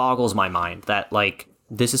truly boggles my mind that, like,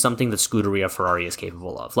 this is something that Scuderia Ferrari is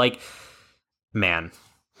capable of. Like, man,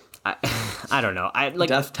 I don't know. I like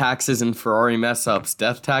death taxes and Ferrari mess ups.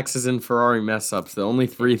 Death taxes and Ferrari mess ups. The only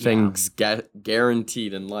three things get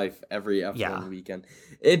guaranteed in life every F1 weekend.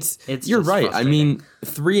 It's you're right. I mean,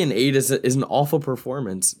 3 and 8 is an awful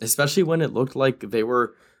performance, especially when it looked like they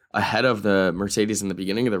were ahead of the Mercedes in the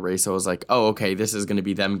beginning of the race. I was like, oh, okay, this is going to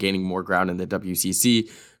be them gaining more ground in the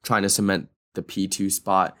WCC, trying to cement the P2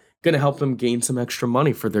 spot, going to help them gain some extra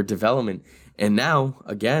money for their development. And now,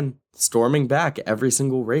 again, storming back every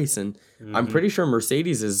single race. And I'm pretty sure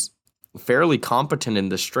Mercedes is fairly competent in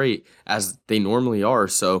the straight, as they normally are.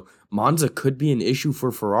 So Monza could be an issue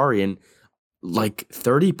for Ferrari. And like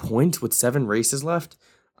 30 points with 7 races left?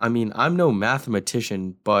 I mean, I'm no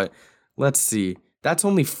mathematician, but let's see. That's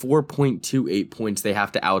only 4.28 points they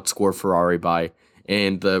have to outscore Ferrari by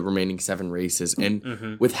in the remaining 7 races.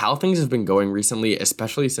 And with how things have been going recently,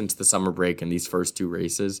 especially since the summer break and these first 2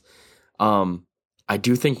 races, I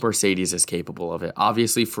do think Mercedes is capable of it.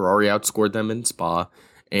 Obviously, Ferrari outscored them in Spa,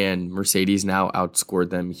 and Mercedes now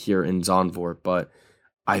outscored them here in Zandvoort. But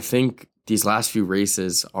I think these last few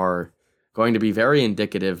races are going to be very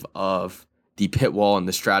indicative of the pit wall and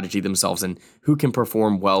the strategy themselves and who can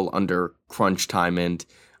perform well under crunch time. And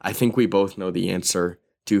I think we both know the answer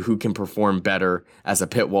to who can perform better as a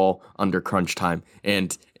pit wall under crunch time.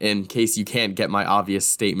 And in case you can't get my obvious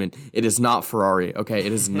statement, it is not Ferrari, okay?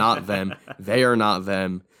 It is not them. They are not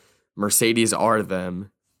them. Mercedes are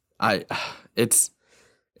them.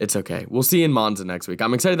 It's okay. We'll see in Monza next week.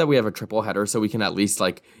 I'm excited that we have a triple header so we can at least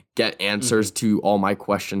like get answers to all my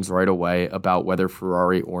questions right away about whether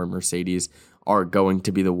Ferrari or Mercedes are going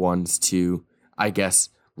to be the ones to, I guess,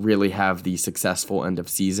 really have the successful end of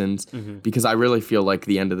seasons, because I really feel like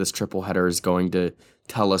the end of this triple header is going to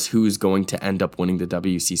tell us who's going to end up winning the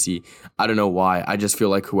WCC. I don't know why. I just feel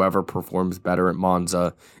like whoever performs better at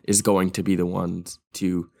Monza is going to be the ones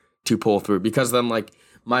to pull through, because then like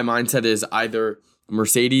my mindset is either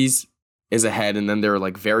Mercedes is ahead and then they're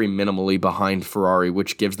like very minimally behind Ferrari,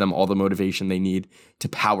 which gives them all the motivation they need to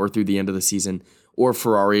power through the end of the season, or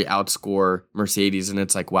Ferrari outscore Mercedes and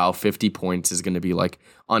it's like, wow, 50 points is going to be like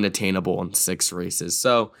unattainable in 6 races.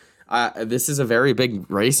 So this is a very big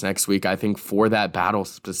race next week, I think, for that battle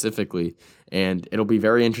specifically. And it'll be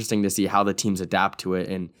very interesting to see how the teams adapt to it.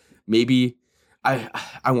 And maybe I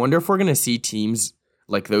wonder if we're going to see teams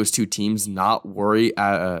like those 2 teams not worry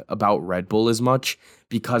about Red Bull as much,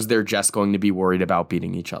 because they're just going to be worried about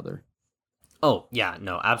beating each other. Oh, yeah,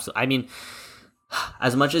 no, absolutely. I mean,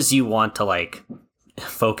 as much as you want to like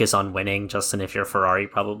focus on winning, Justin, if you're Ferrari,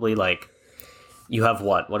 probably like you have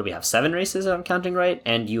what do we have? 7 races, if I'm counting right,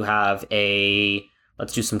 and you have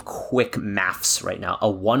let's do some quick maths right now.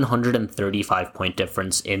 A 135 point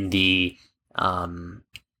difference in the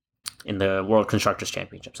World Constructors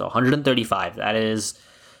Championship. So 135. That is,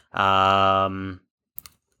 wow,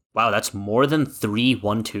 that's more than 3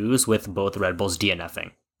 1-2s with both Red Bulls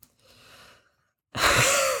DNFing.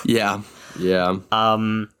 Yeah.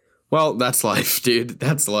 Well, that's life, dude.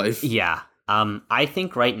 That's life. Yeah. I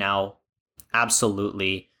think right now,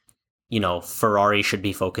 absolutely, Ferrari should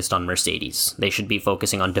be focused on Mercedes. They should be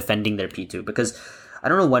focusing on defending their P2, because I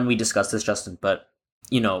don't know when we discussed this, Justin, but,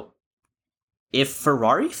 if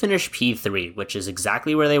Ferrari finish P3, which is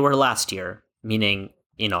exactly where they were last year, meaning,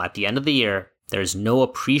 at the end of the year, there's no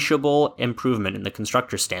appreciable improvement in the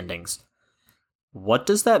constructor standings, what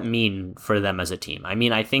does that mean for them as a team? I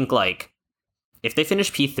mean, I think, like, if they finish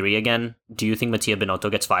P3 again, do you think Mattia Binotto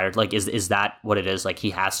gets fired? Like, is that what it is? Like,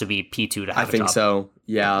 he has to be P2 to have a job? I think so,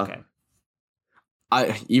 yeah.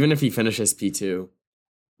 Okay. Even if he finishes P2,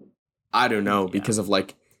 I don't know, because of,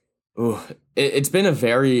 like, it's been a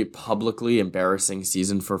very publicly embarrassing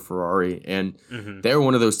season for Ferrari, and they're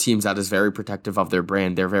one of those teams that is very protective of their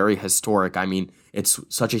brand. They're very historic. I mean, it's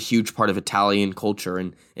such a huge part of Italian culture,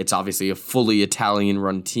 and it's obviously a fully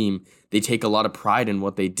Italian-run team. They take a lot of pride in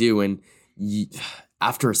what they do, and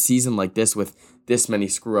after a season like this with this many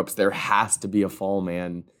screw-ups, there has to be a fall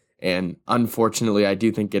man, and unfortunately, I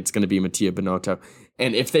do think it's going to be Mattia Binotto.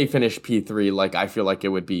 And if they finish P3, like, I feel like it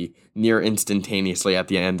would be near instantaneously at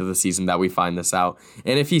the end of the season that we find this out.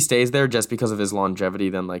 And if he stays there just because of his longevity,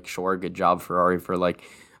 then, like, sure, good job, Ferrari, for, like,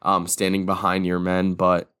 standing behind your men.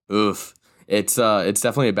 But, it's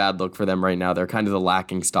definitely a bad look for them right now. They're kind of the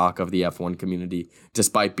lacking stock of the F1 community,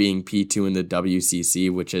 despite being P2 in the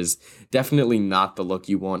WCC, which is definitely not the look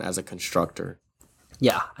you want as a constructor.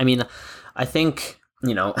 Yeah, I mean, I think,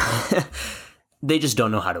 they just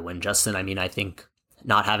don't know how to win, Justin. I mean, I think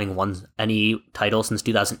not having won any title since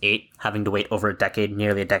 2008, having to wait over a decade,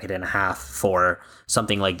 nearly a decade and a half, for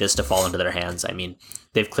something like this to fall into their hands. I mean,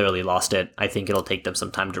 they've clearly lost it. I think it'll take them some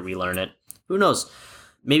time to relearn it. Who knows?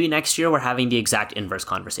 maybe next year we're having the exact inverse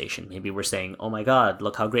conversation. Maybe we're saying, oh my God,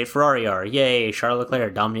 look how great Ferrari are. Yay, Charles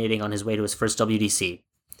Leclerc dominating on his way to his first WDC.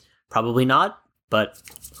 Probably not, but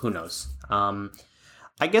who knows?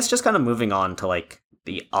 I guess just kind of moving on to like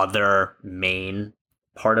the other main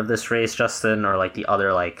part of this race, Justin, or like the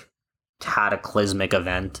other like cataclysmic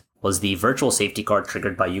event was the virtual safety car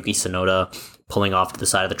triggered by Yuki Tsunoda pulling off to the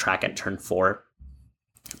side of the track at turn 4.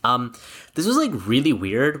 This was like really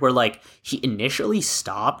weird where like he initially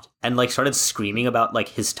stopped and like started screaming about like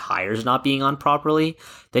his tires not being on properly.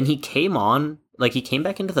 Then he came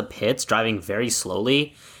back into the pits driving very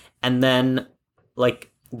slowly. And then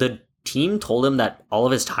like the team told him that all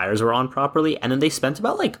of his tires were on properly. And then they spent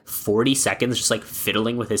about like 40 seconds just like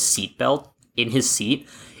fiddling with his seatbelt in his seat.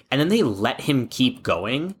 And then they let him keep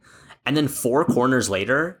going. And then 4 corners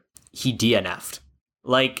later, he DNF'd.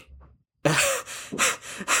 Like,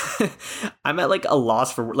 I'm at like a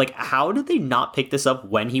loss for like, how did they not pick this up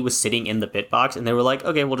when he was sitting in the pit box? And they were like,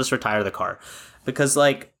 okay, we'll just retire the car. Because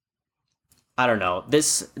like, I don't know,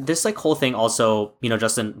 this like whole thing also, you know,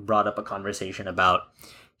 Justin brought up a conversation about,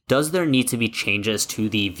 does there need to be changes to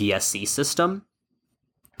the VSC system?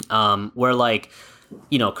 Where like,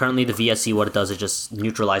 you know, currently the VSC, what it does is just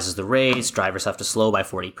neutralizes the race. Drivers have to slow by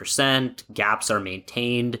 40%. Gaps are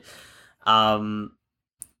maintained.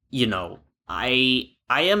 You know, I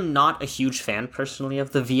am not a huge fan personally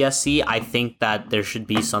of the VSC. I think that there should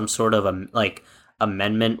be some sort of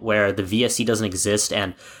amendment where the VSC doesn't exist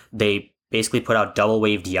and they basically put out double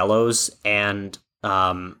waved yellows and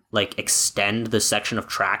like extend the section of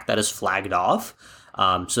track that is flagged off.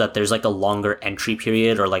 So that there's like a longer entry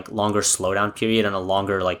period or like longer slowdown period and a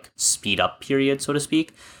longer like speed up period, so to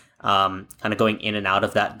speak. Kind of going in and out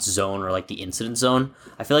of that zone or like the incident zone.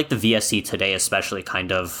 I feel like the VSC today especially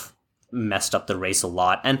kind of messed up the race a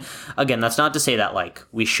lot. And again, that's not to say that like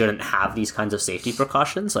we shouldn't have these kinds of safety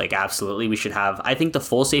precautions. Like absolutely we should have. I think the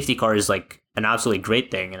full safety car is like an absolutely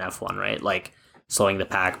great thing in F1, right? Like slowing the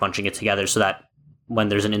pack, bunching it together so that when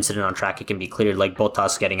there's an incident on track, it can be cleared, like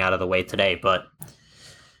Bottas getting out of the way today. But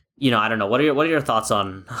you know, I don't know. What are your thoughts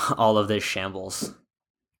on all of this shambles?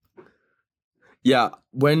 Yeah,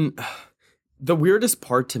 when the weirdest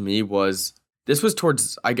part to me was this was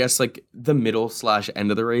towards, I guess, like the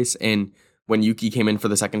middle/end of the race, and when Yuki came in for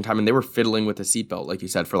the second time and they were fiddling with the seatbelt, like you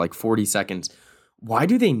said, for like 40 seconds. Why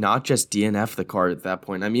do they not just DNF the car at that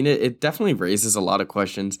point? I mean, it definitely raises a lot of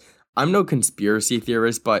questions. I'm no conspiracy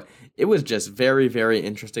theorist, but it was just very, very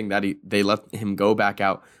interesting that they let him go back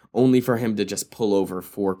out only for him to just pull over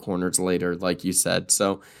 4 corners later, like you said.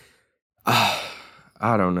 So,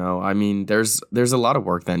 I don't know. I mean, there's a lot of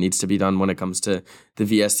work that needs to be done when it comes to the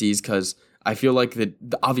VSCs because I feel like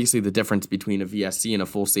obviously the difference between a VSC and a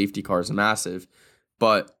full safety car is massive,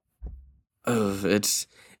 but it's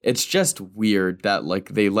just weird that like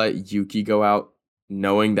they let Yuki go out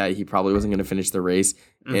knowing that he probably wasn't going to finish the race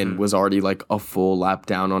and was already like a full lap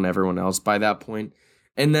down on everyone else by that point.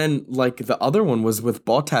 And then like the other one was with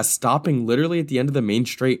Bottas stopping literally at the end of the main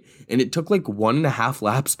straight, and it took like 1.5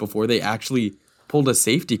 laps before they actually pulled a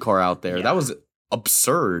safety car out there. Yeah. That was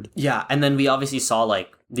absurd. Yeah, and then we obviously saw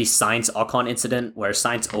like the Sainz Ocon incident where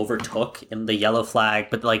Sainz overtook in the yellow flag,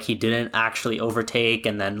 but like he didn't actually overtake,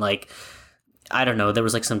 and then like I don't know, there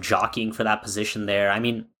was like some jockeying for that position there. I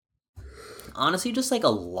mean, honestly, just like a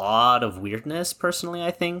lot of weirdness personally,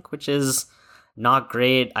 I think, which is not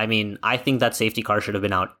great. I mean, I think that safety car should have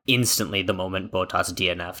been out instantly the moment Bottas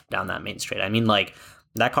DNF'd down that main straight. I mean, like,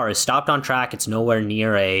 that car is stopped on track. It's nowhere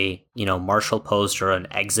near a, you know, marshal post or an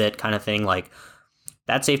exit kind of thing. Like,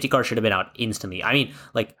 that safety car should have been out instantly. I mean,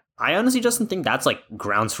 like, I honestly just think that's, like,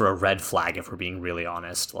 grounds for a red flag, if we're being really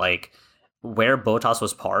honest. Like, where Bottas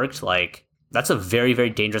was parked, like, that's a very, very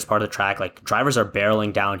dangerous part of the track. Like, drivers are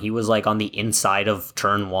barreling down. He was, like, on the inside of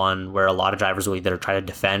turn 1, where a lot of drivers will either try to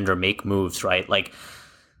defend or make moves, right? Like,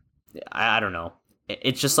 I don't know.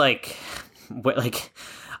 It's just, like,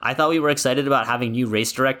 I thought we were excited about having new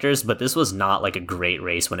race directors, but this was not, like, a great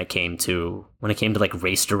race when it came to like,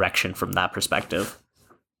 race direction from that perspective.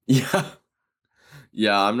 Yeah.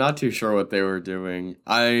 Yeah, I'm not too sure what they were doing.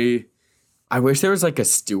 I wish there was like a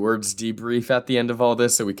stewards debrief at the end of all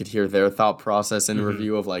this so we could hear their thought process and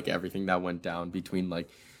review of like everything that went down between like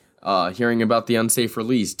hearing about the unsafe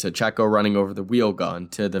release to Checo running over the wheel gun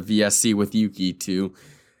to the VSC with Yuki to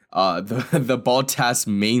the Bottas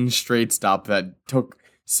main straight stop that took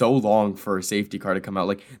so long for a safety car to come out.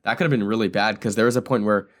 Like that could have been really bad because there was a point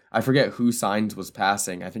where I forget who Sainz was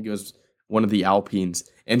passing. I think it was one of the Alpines,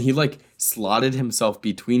 and he like slotted himself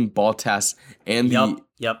between Bottas and the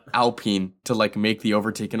Alpine to like make the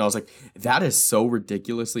overtake. And I was like, that is so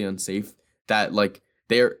ridiculously unsafe that like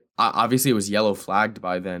obviously it was yellow flagged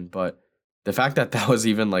by then, but the fact that that was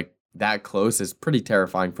even like that close is pretty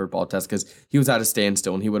terrifying for Bottas because he was at a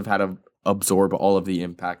standstill and he would have had to absorb all of the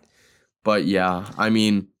impact. But yeah, I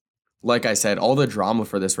mean, like I said, all the drama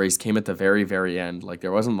for this race came at the very, very end. Like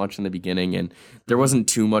there wasn't much in the beginning and there wasn't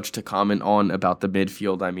too much to comment on about the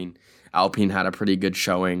midfield. I mean, Alpine had a pretty good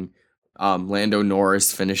showing. Lando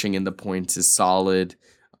Norris finishing in the points is solid.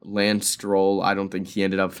 Lance Stroll, I don't think he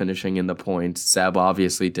ended up finishing in the points. Seb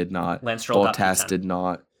obviously did not. Lance Stroll got Bottas P10. did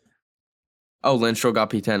not. Oh, Lance Stroll got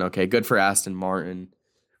P10. Okay, good for Aston Martin.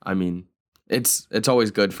 I mean, it's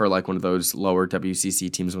always good for like one of those lower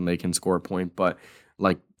WCC teams when they can score a point. But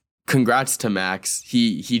like, congrats to Max.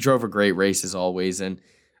 He drove a great race as always, and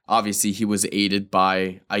obviously he was aided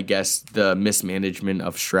by, I guess, the mismanagement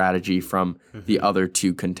of strategy from the other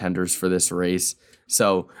two contenders for this race.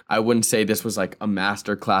 So I wouldn't say this was like a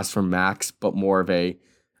master class from Max, but more of a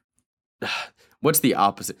what's the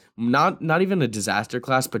opposite? Not even a disaster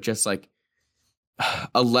class, but just like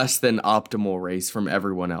a less than optimal race from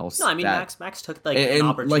everyone else. No, I mean Max took like an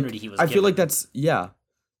opportunity like, he was I given. feel like that's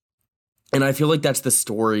and I feel like that's the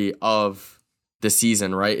story of the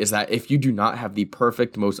season, right? Is that if you do not have the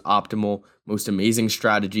perfect, most optimal, most amazing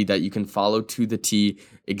strategy that you can follow to the T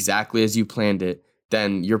exactly as you planned it,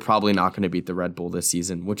 then you're probably not going to beat the Red Bull this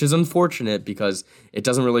season, which is unfortunate because it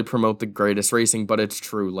doesn't really promote the greatest racing, but it's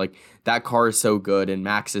true. Like that car is so good and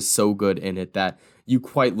Max is so good in it that you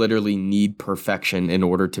quite literally need perfection in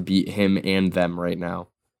order to beat him and them right now.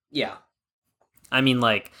 Yeah. I mean,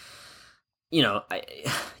 like, you know,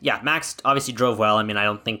 Max obviously drove well. I mean, I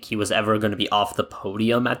don't think he was ever going to be off the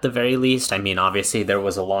podium at the very least. I mean, obviously there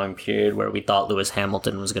was a long period where we thought Lewis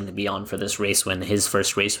Hamilton was going to be on for this race win, his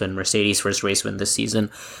first race win, Mercedes' first race win this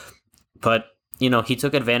season. But, you know, he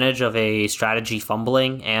took advantage of a strategy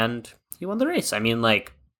fumbling and he won the race. I mean,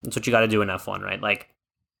 like, that's what you got to do in F1, right? Like,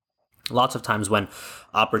 lots of times when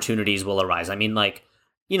opportunities will arise. I mean, like,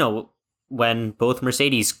 you know, when both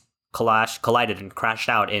Mercedes collided and crashed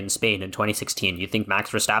out in Spain in 2016. You think Max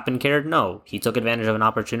Verstappen cared? No. He took advantage of an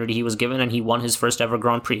opportunity he was given and he won his first ever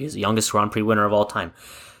Grand Prix. He's the youngest Grand Prix winner of all time.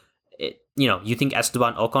 You think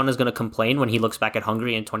Esteban Ocon is going to complain when he looks back at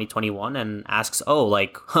Hungary in 2021 and asks,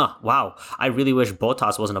 wow, I really wish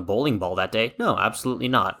Bottas wasn't a bowling ball that day? No, absolutely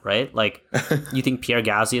not, right? Like, you think Pierre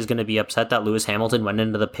Gasly is going to be upset that Lewis Hamilton went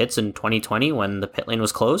into the pits in 2020 when the pit lane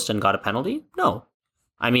was closed and got a penalty? No.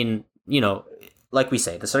 I mean, like we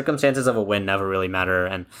say, the circumstances of a win never really matter,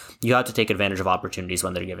 and you have to take advantage of opportunities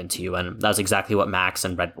when they're given to you, and that's exactly what Max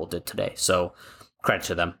and Red Bull did today. So, credit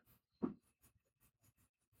to them.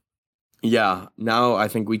 Yeah, now I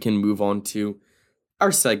think we can move on to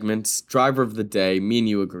our segments. Driver of the day, me and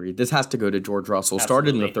you agreed. This has to go to George Russell. Absolutely.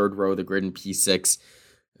 Started in the third row of the grid in P6,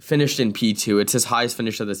 finished in P2. It's his highest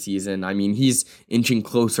finish of the season. I mean, he's inching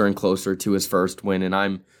closer and closer to his first win, and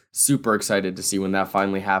I'm super excited to see when that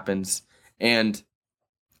finally happens. And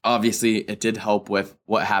obviously, it did help with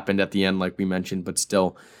what happened at the end, like we mentioned, but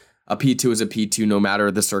still, a P2 is a P2 no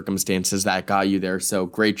matter the circumstances that got you there. So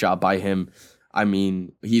great job by him. I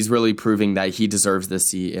mean, he's really proving that he deserves this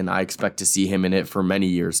seat, and I expect to see him in it for many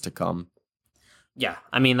years to come. Yeah,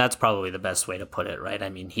 I mean, that's probably the best way to put it, right? I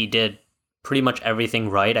mean, he did pretty much everything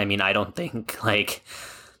right. I mean, I don't think, like,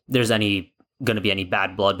 there's going to be any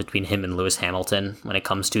bad blood between him and Lewis Hamilton when it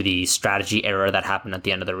comes to the strategy error that happened at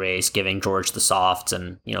the end of the race, giving George the softs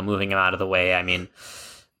and, moving him out of the way. I mean,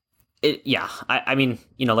 I mean,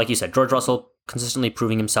 like you said, George Russell consistently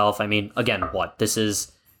proving himself. I mean, again, this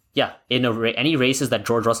is, in any races that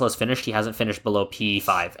George Russell has finished, he hasn't finished below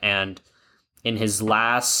P5. And in his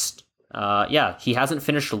last, he hasn't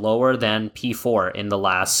finished lower than P4 in the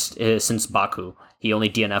last, since Baku. He only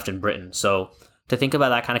DNF'd in Britain. So, to think about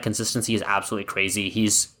that kind of consistency is absolutely crazy.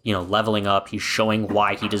 He's, leveling up. He's showing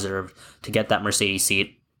why he deserved to get that Mercedes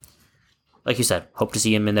seat. Like you said, hope to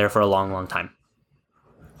see him in there for a long, long time.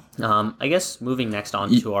 I guess moving next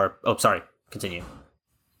on to our... Oh, sorry. Continue.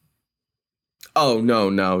 Oh,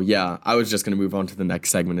 no. Yeah, I was just going to move on to the next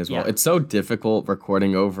segment as well. Yeah. It's so difficult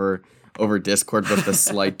recording over Discord with the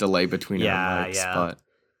slight delay between our mics, but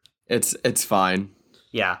it's fine.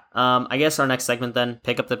 Yeah. I guess our next segment then,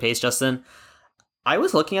 pick up the pace, Justin. I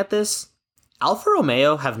was looking at this. Alfa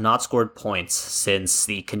Romeo have not scored points since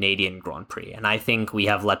the Canadian Grand Prix, and I think we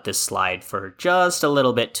have let this slide for just a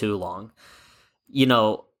little bit too long.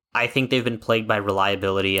 I think they've been plagued by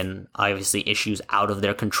reliability and obviously issues out of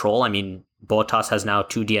their control. I mean, Bottas has now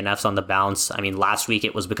 2 DNFs on the bounce. I mean, last week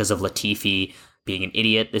it was because of Latifi being an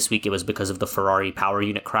idiot. This week it was because of the Ferrari power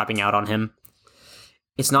unit crapping out on him.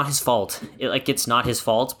 it's not his fault. It's not his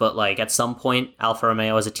fault, but like at some point, Alfa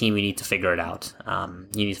Romeo as a team, you need to figure it out.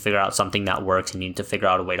 You need to figure out something that works, and you need to figure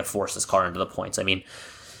out a way to force this car into the points. I mean,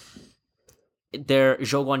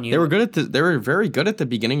 Zhou Guanyu. They were very good at the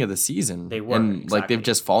beginning of the season. They were, and exactly. like they've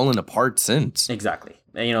just fallen apart since. Exactly.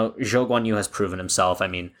 And, Zhou Guanyu has proven himself. I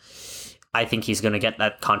mean, I think he's going to get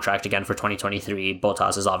that contract again for 2023.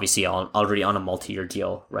 Bottas is obviously already on a multi-year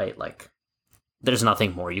deal, right? Like, there's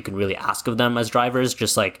nothing more you can really ask of them as drivers.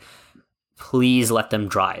 Just like, please let them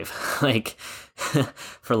drive. Like,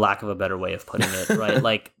 for lack of a better way of putting it, right?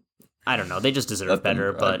 Like, I don't know. They just deserve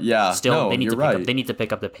better, but still, they need to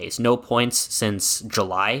pick up the pace. No points since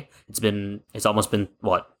July. It's almost been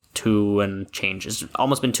what, 2 and change. It's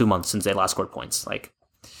almost been 2 months since they last scored points. Like,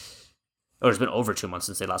 or it's been over 2 months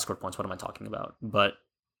since they last scored points. What am I talking about? But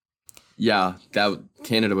yeah, that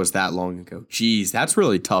Canada was that long ago. Jeez, that's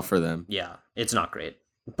really tough for them. Yeah, it's not great.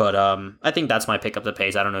 But I think that's my pick up the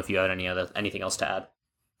pace. I don't know if you had anything else to add.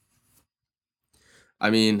 I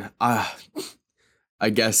mean, I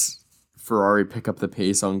guess Ferrari pick up the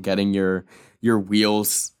pace on getting your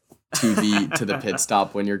wheels to the pit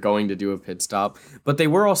stop when you're going to do a pit stop. But they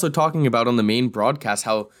were also talking about on the main broadcast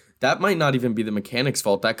how that might not even be the mechanics'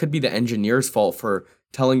 fault. That could be the engineer's fault for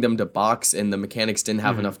telling them to box and the mechanics didn't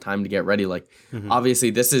have enough time to get ready. Like,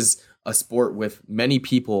 obviously, this is a sport with many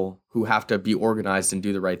people who have to be organized and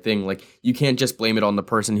do the right thing. Like, you can't just blame it on the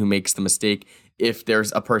person who makes the mistake if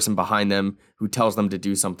there's a person behind them who tells them to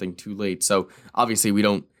do something too late. So, obviously, we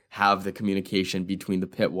don't have the communication between the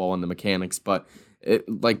pit wall and the mechanics, but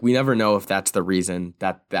we never know if that's the reason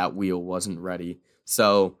that wheel wasn't ready.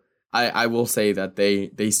 So I will say that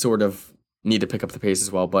they sort of need to pick up the pace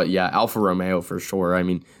as well. But yeah, Alfa Romeo for sure. I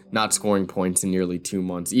mean, not scoring points in nearly 2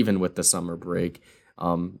 months, even with the summer break,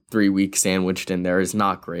 3 weeks sandwiched in there is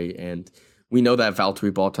not great. And we know that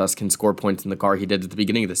Valtteri Bottas can score points in the car he did at the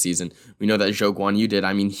beginning of the season. We know that Zhou Guanyu did.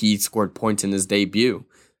 I mean, he scored points in his debut.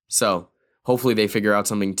 So hopefully they figure out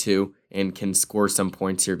something too and can score some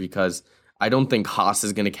points here, because I don't think Haas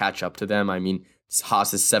is going to catch up to them. I mean,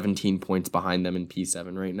 Haas is 17 points behind them in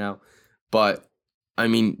P7 right now. But, I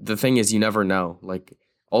mean, the thing is, you never know. Like,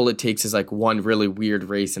 all it takes is, like, one really weird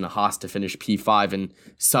race in a Haas to finish P5, and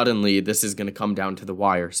suddenly this is going to come down to the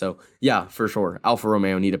wire. So, yeah, for sure, Alfa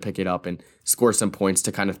Romeo need to pick it up and score some points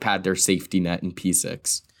to kind of pad their safety net in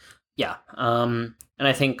P6. Yeah, and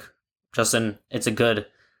I think, Justin, it's a good,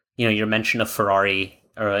 your mention of Ferrari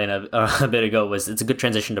a bit ago it's a good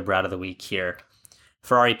transition to Brad of the Week here.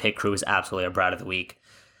 Ferrari pit crew is absolutely a Brad of the Week.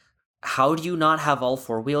 How do you not have all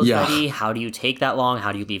 4 wheels ready? How do you take that long?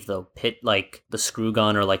 How do you leave the pit, like the screw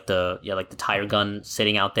gun or like the tire gun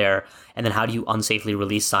sitting out there? And then how do you unsafely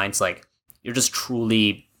release Sainz? Like, you're just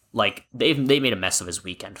truly, like, they made a mess of his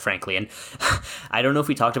weekend, frankly. And I don't know if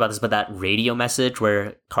we talked about this, but that radio message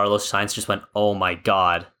where Carlos Sainz just went, "Oh my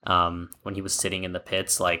God," when he was sitting in the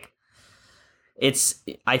pits, like,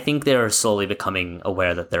 I think they're slowly becoming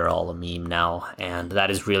aware that they're all a meme now, and that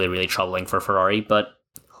is really, really troubling for Ferrari, but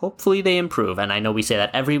hopefully they improve. And I know we say that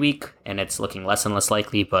every week, and it's looking less and less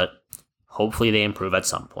likely, but hopefully they improve at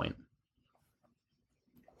some point.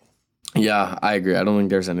 Yeah, I agree. I don't think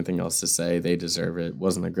there's anything else to say. They deserve it.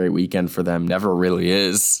 Wasn't a great weekend for them. Never really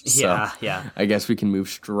is. Yeah. I guess we can move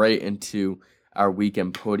straight into our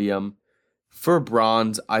weekend podium. For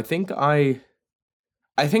bronze, I think I'm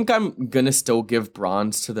going to still give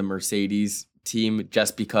bronze to the Mercedes team,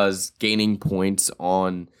 just because gaining points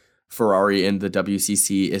on Ferrari in the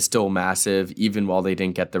WCC is still massive. Even while they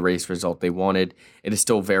didn't get the race result they wanted, it is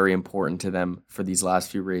still very important to them for these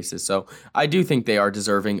last few races. So I do think they are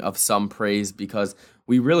deserving of some praise, because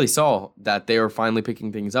we really saw that they are finally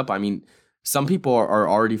picking things up. I mean, some people are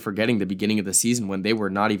already forgetting the beginning of the season when they were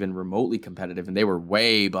not even remotely competitive and they were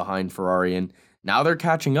way behind Ferrari, and now they're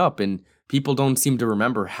catching up, and people don't seem to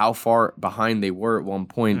remember how far behind they were at one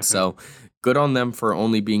point. So good on them for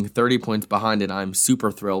only being 30 points behind, and I'm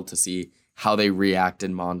super thrilled to see how they react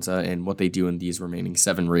in Monza and what they do in these remaining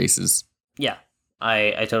 7 races. Yeah,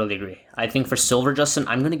 I totally agree. I think for silver, Justin,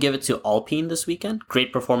 I'm going to give it to Alpine this weekend.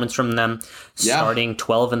 Great performance from them. Starting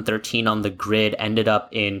 12 and 13 on the grid, ended up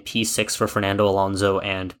in P6 for Fernando Alonso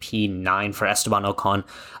and P9 for Esteban Ocon.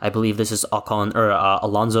 I believe this is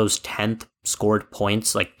Alonso's 10th scored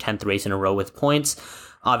points, like 10th race in a row with points.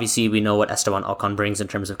 Obviously, we know what Esteban Ocon brings in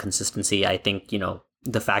terms of consistency. I think,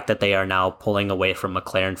 the fact that they are now pulling away from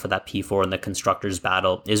McLaren for that P4 in the Constructors'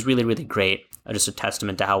 battle is really, really great. Just a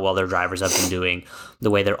testament to how well their drivers have been doing. The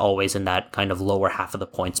way they're always in that kind of lower half of the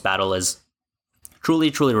points battle is truly,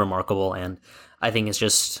 truly remarkable. And I think it's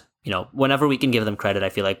just, whenever we can give them credit, I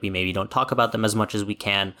feel like we maybe don't talk about them as much as we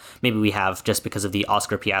can. Maybe we have, just because of the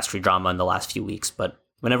Oscar Piastri drama in the last few weeks. But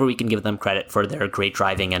whenever we can give them credit for their great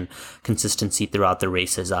driving and consistency throughout the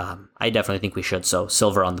races, I definitely think we should. So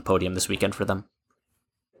silver on the podium this weekend for them.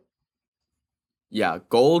 Yeah,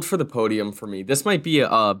 gold for the podium for me. This might be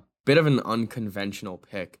a bit of an unconventional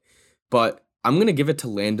pick, but I'm going to give it to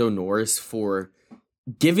Lando Norris for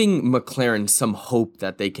giving McLaren some hope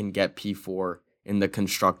that they can get P4 in the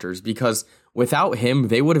constructors, because without him,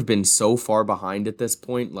 they would have been so far behind at this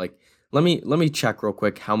point. Like, let me check real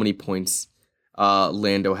quick how many points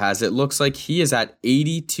Lando has. It looks like he is at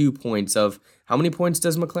 82 points of, how many points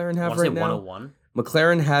does McLaren have right now? 101.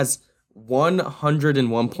 McLaren has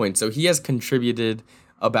 101 points. So he has contributed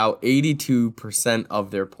about 82%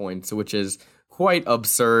 of their points, which is quite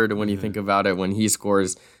absurd when you think about it. When he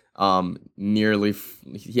scores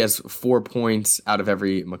he has 4 points out of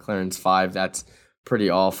every McLaren's 5. That's pretty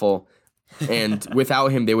awful. And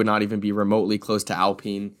without him, they would not even be remotely close to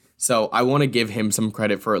Alpine. So I want to give him some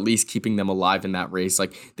credit for at least keeping them alive in that race.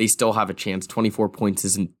 Like, they still have a chance. 24 points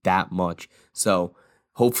isn't that much. So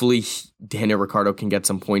hopefully Daniel Ricciardo can get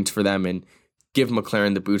some points for them and give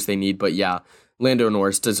McLaren the boost they need. But yeah, Lando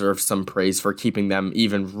Norris deserves some praise for keeping them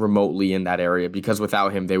even remotely in that area, because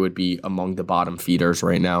without him, they would be among the bottom feeders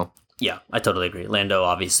right now. Yeah, I totally agree. Lando,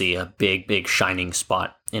 obviously a big shining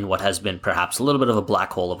spot in what has been perhaps a little bit of a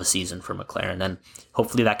black hole of a season for McLaren. And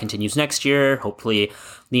hopefully that continues next year. Hopefully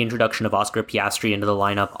the introduction of Oscar Piastri into the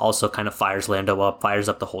lineup also kind of fires Lando up, fires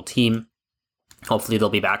up the whole team. Hopefully they'll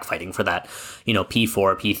be back fighting for that,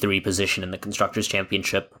 P4, P3 position in the Constructors'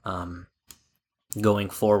 Championship going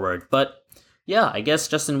forward. But yeah, I guess,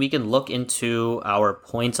 Justin, we can look into our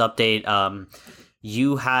points update.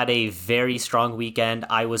 You had a very strong weekend.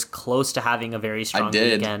 I was close to having a very strong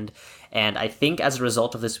weekend. And I think as a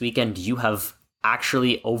result of this weekend, you have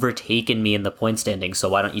actually overtaken me in the point standing. So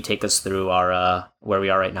why don't you take us through our where we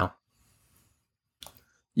are right now?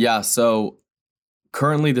 Yeah, so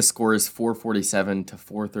currently the score is 447 to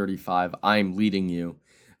 435. I'm leading you.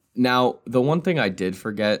 Now, the one thing I did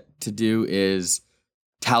forget to do is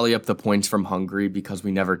tally up the points from Hungary, because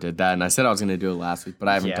we never did that. And I said I was going to do it last week, but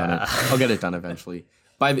I haven't done it. I'll get it done eventually.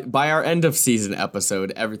 By our end of season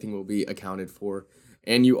episode, everything will be accounted for.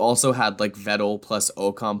 And you also had like Vettel plus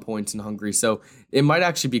Ocon points in Hungary. So it might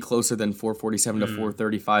actually be closer than 447 to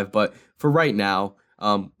 435. But for right now,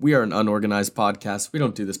 we are an unorganized podcast. We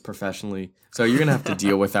don't do this professionally. So you're going to have to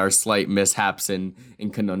deal with our slight mishaps and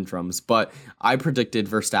conundrums. But I predicted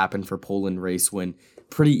Verstappen for Poland race win.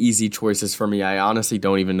 Pretty easy choices for me. I honestly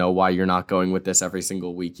don't even know why you're not going with this every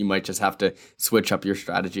single week. You might just have to switch up your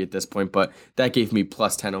strategy at this point, but that gave me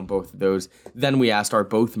plus 10 on both of those. Then we asked, are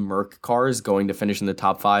both Merc cars going to finish in the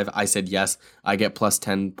top 5? I said yes. I get plus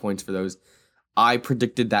 10 points for those. I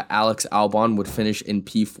predicted that Alex Albon would finish in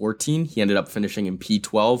P14. He ended up finishing in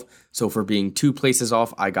P12. So for being 2 places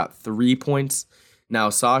off, I got 3 points. Now,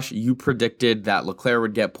 Sash, you predicted that Leclerc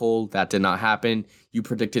would get pole. That did not happen. You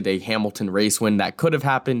predicted a Hamilton race win. That could have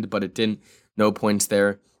happened, but it didn't. No points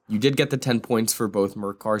there. You did get the 10 points for both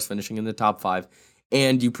Merc cars finishing in the top 5.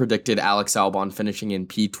 And you predicted Alex Albon finishing in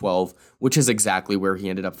P12, which is exactly where he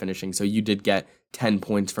ended up finishing. So you did get 10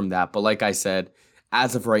 points from that. But like I said,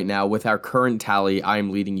 as of right now, with our current tally, I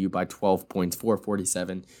am leading you by 12 points,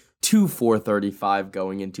 447 to 435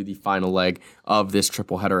 going into the final leg of this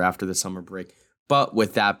triple header after the summer break. But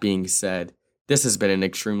with that being said, this has been an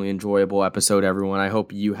extremely enjoyable episode, everyone. I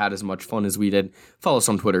hope you had as much fun as we did. Follow us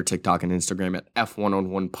on Twitter, TikTok, and Instagram at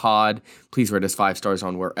F1on1pod. Please rate us 5 stars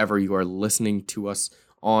on wherever you are listening to us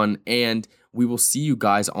on. And we will see you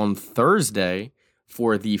guys on Thursday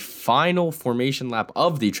for the final formation lap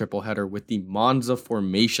of the triple header with the Monza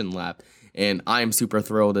formation lap. And I am super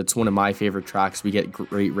thrilled. It's one of my favorite tracks. We get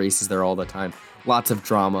great races there all the time. Lots of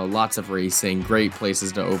drama, lots of racing, great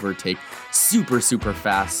places to overtake, super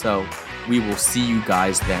fast. So we will see you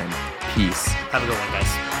guys then. Peace. Have a good one,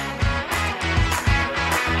 guys.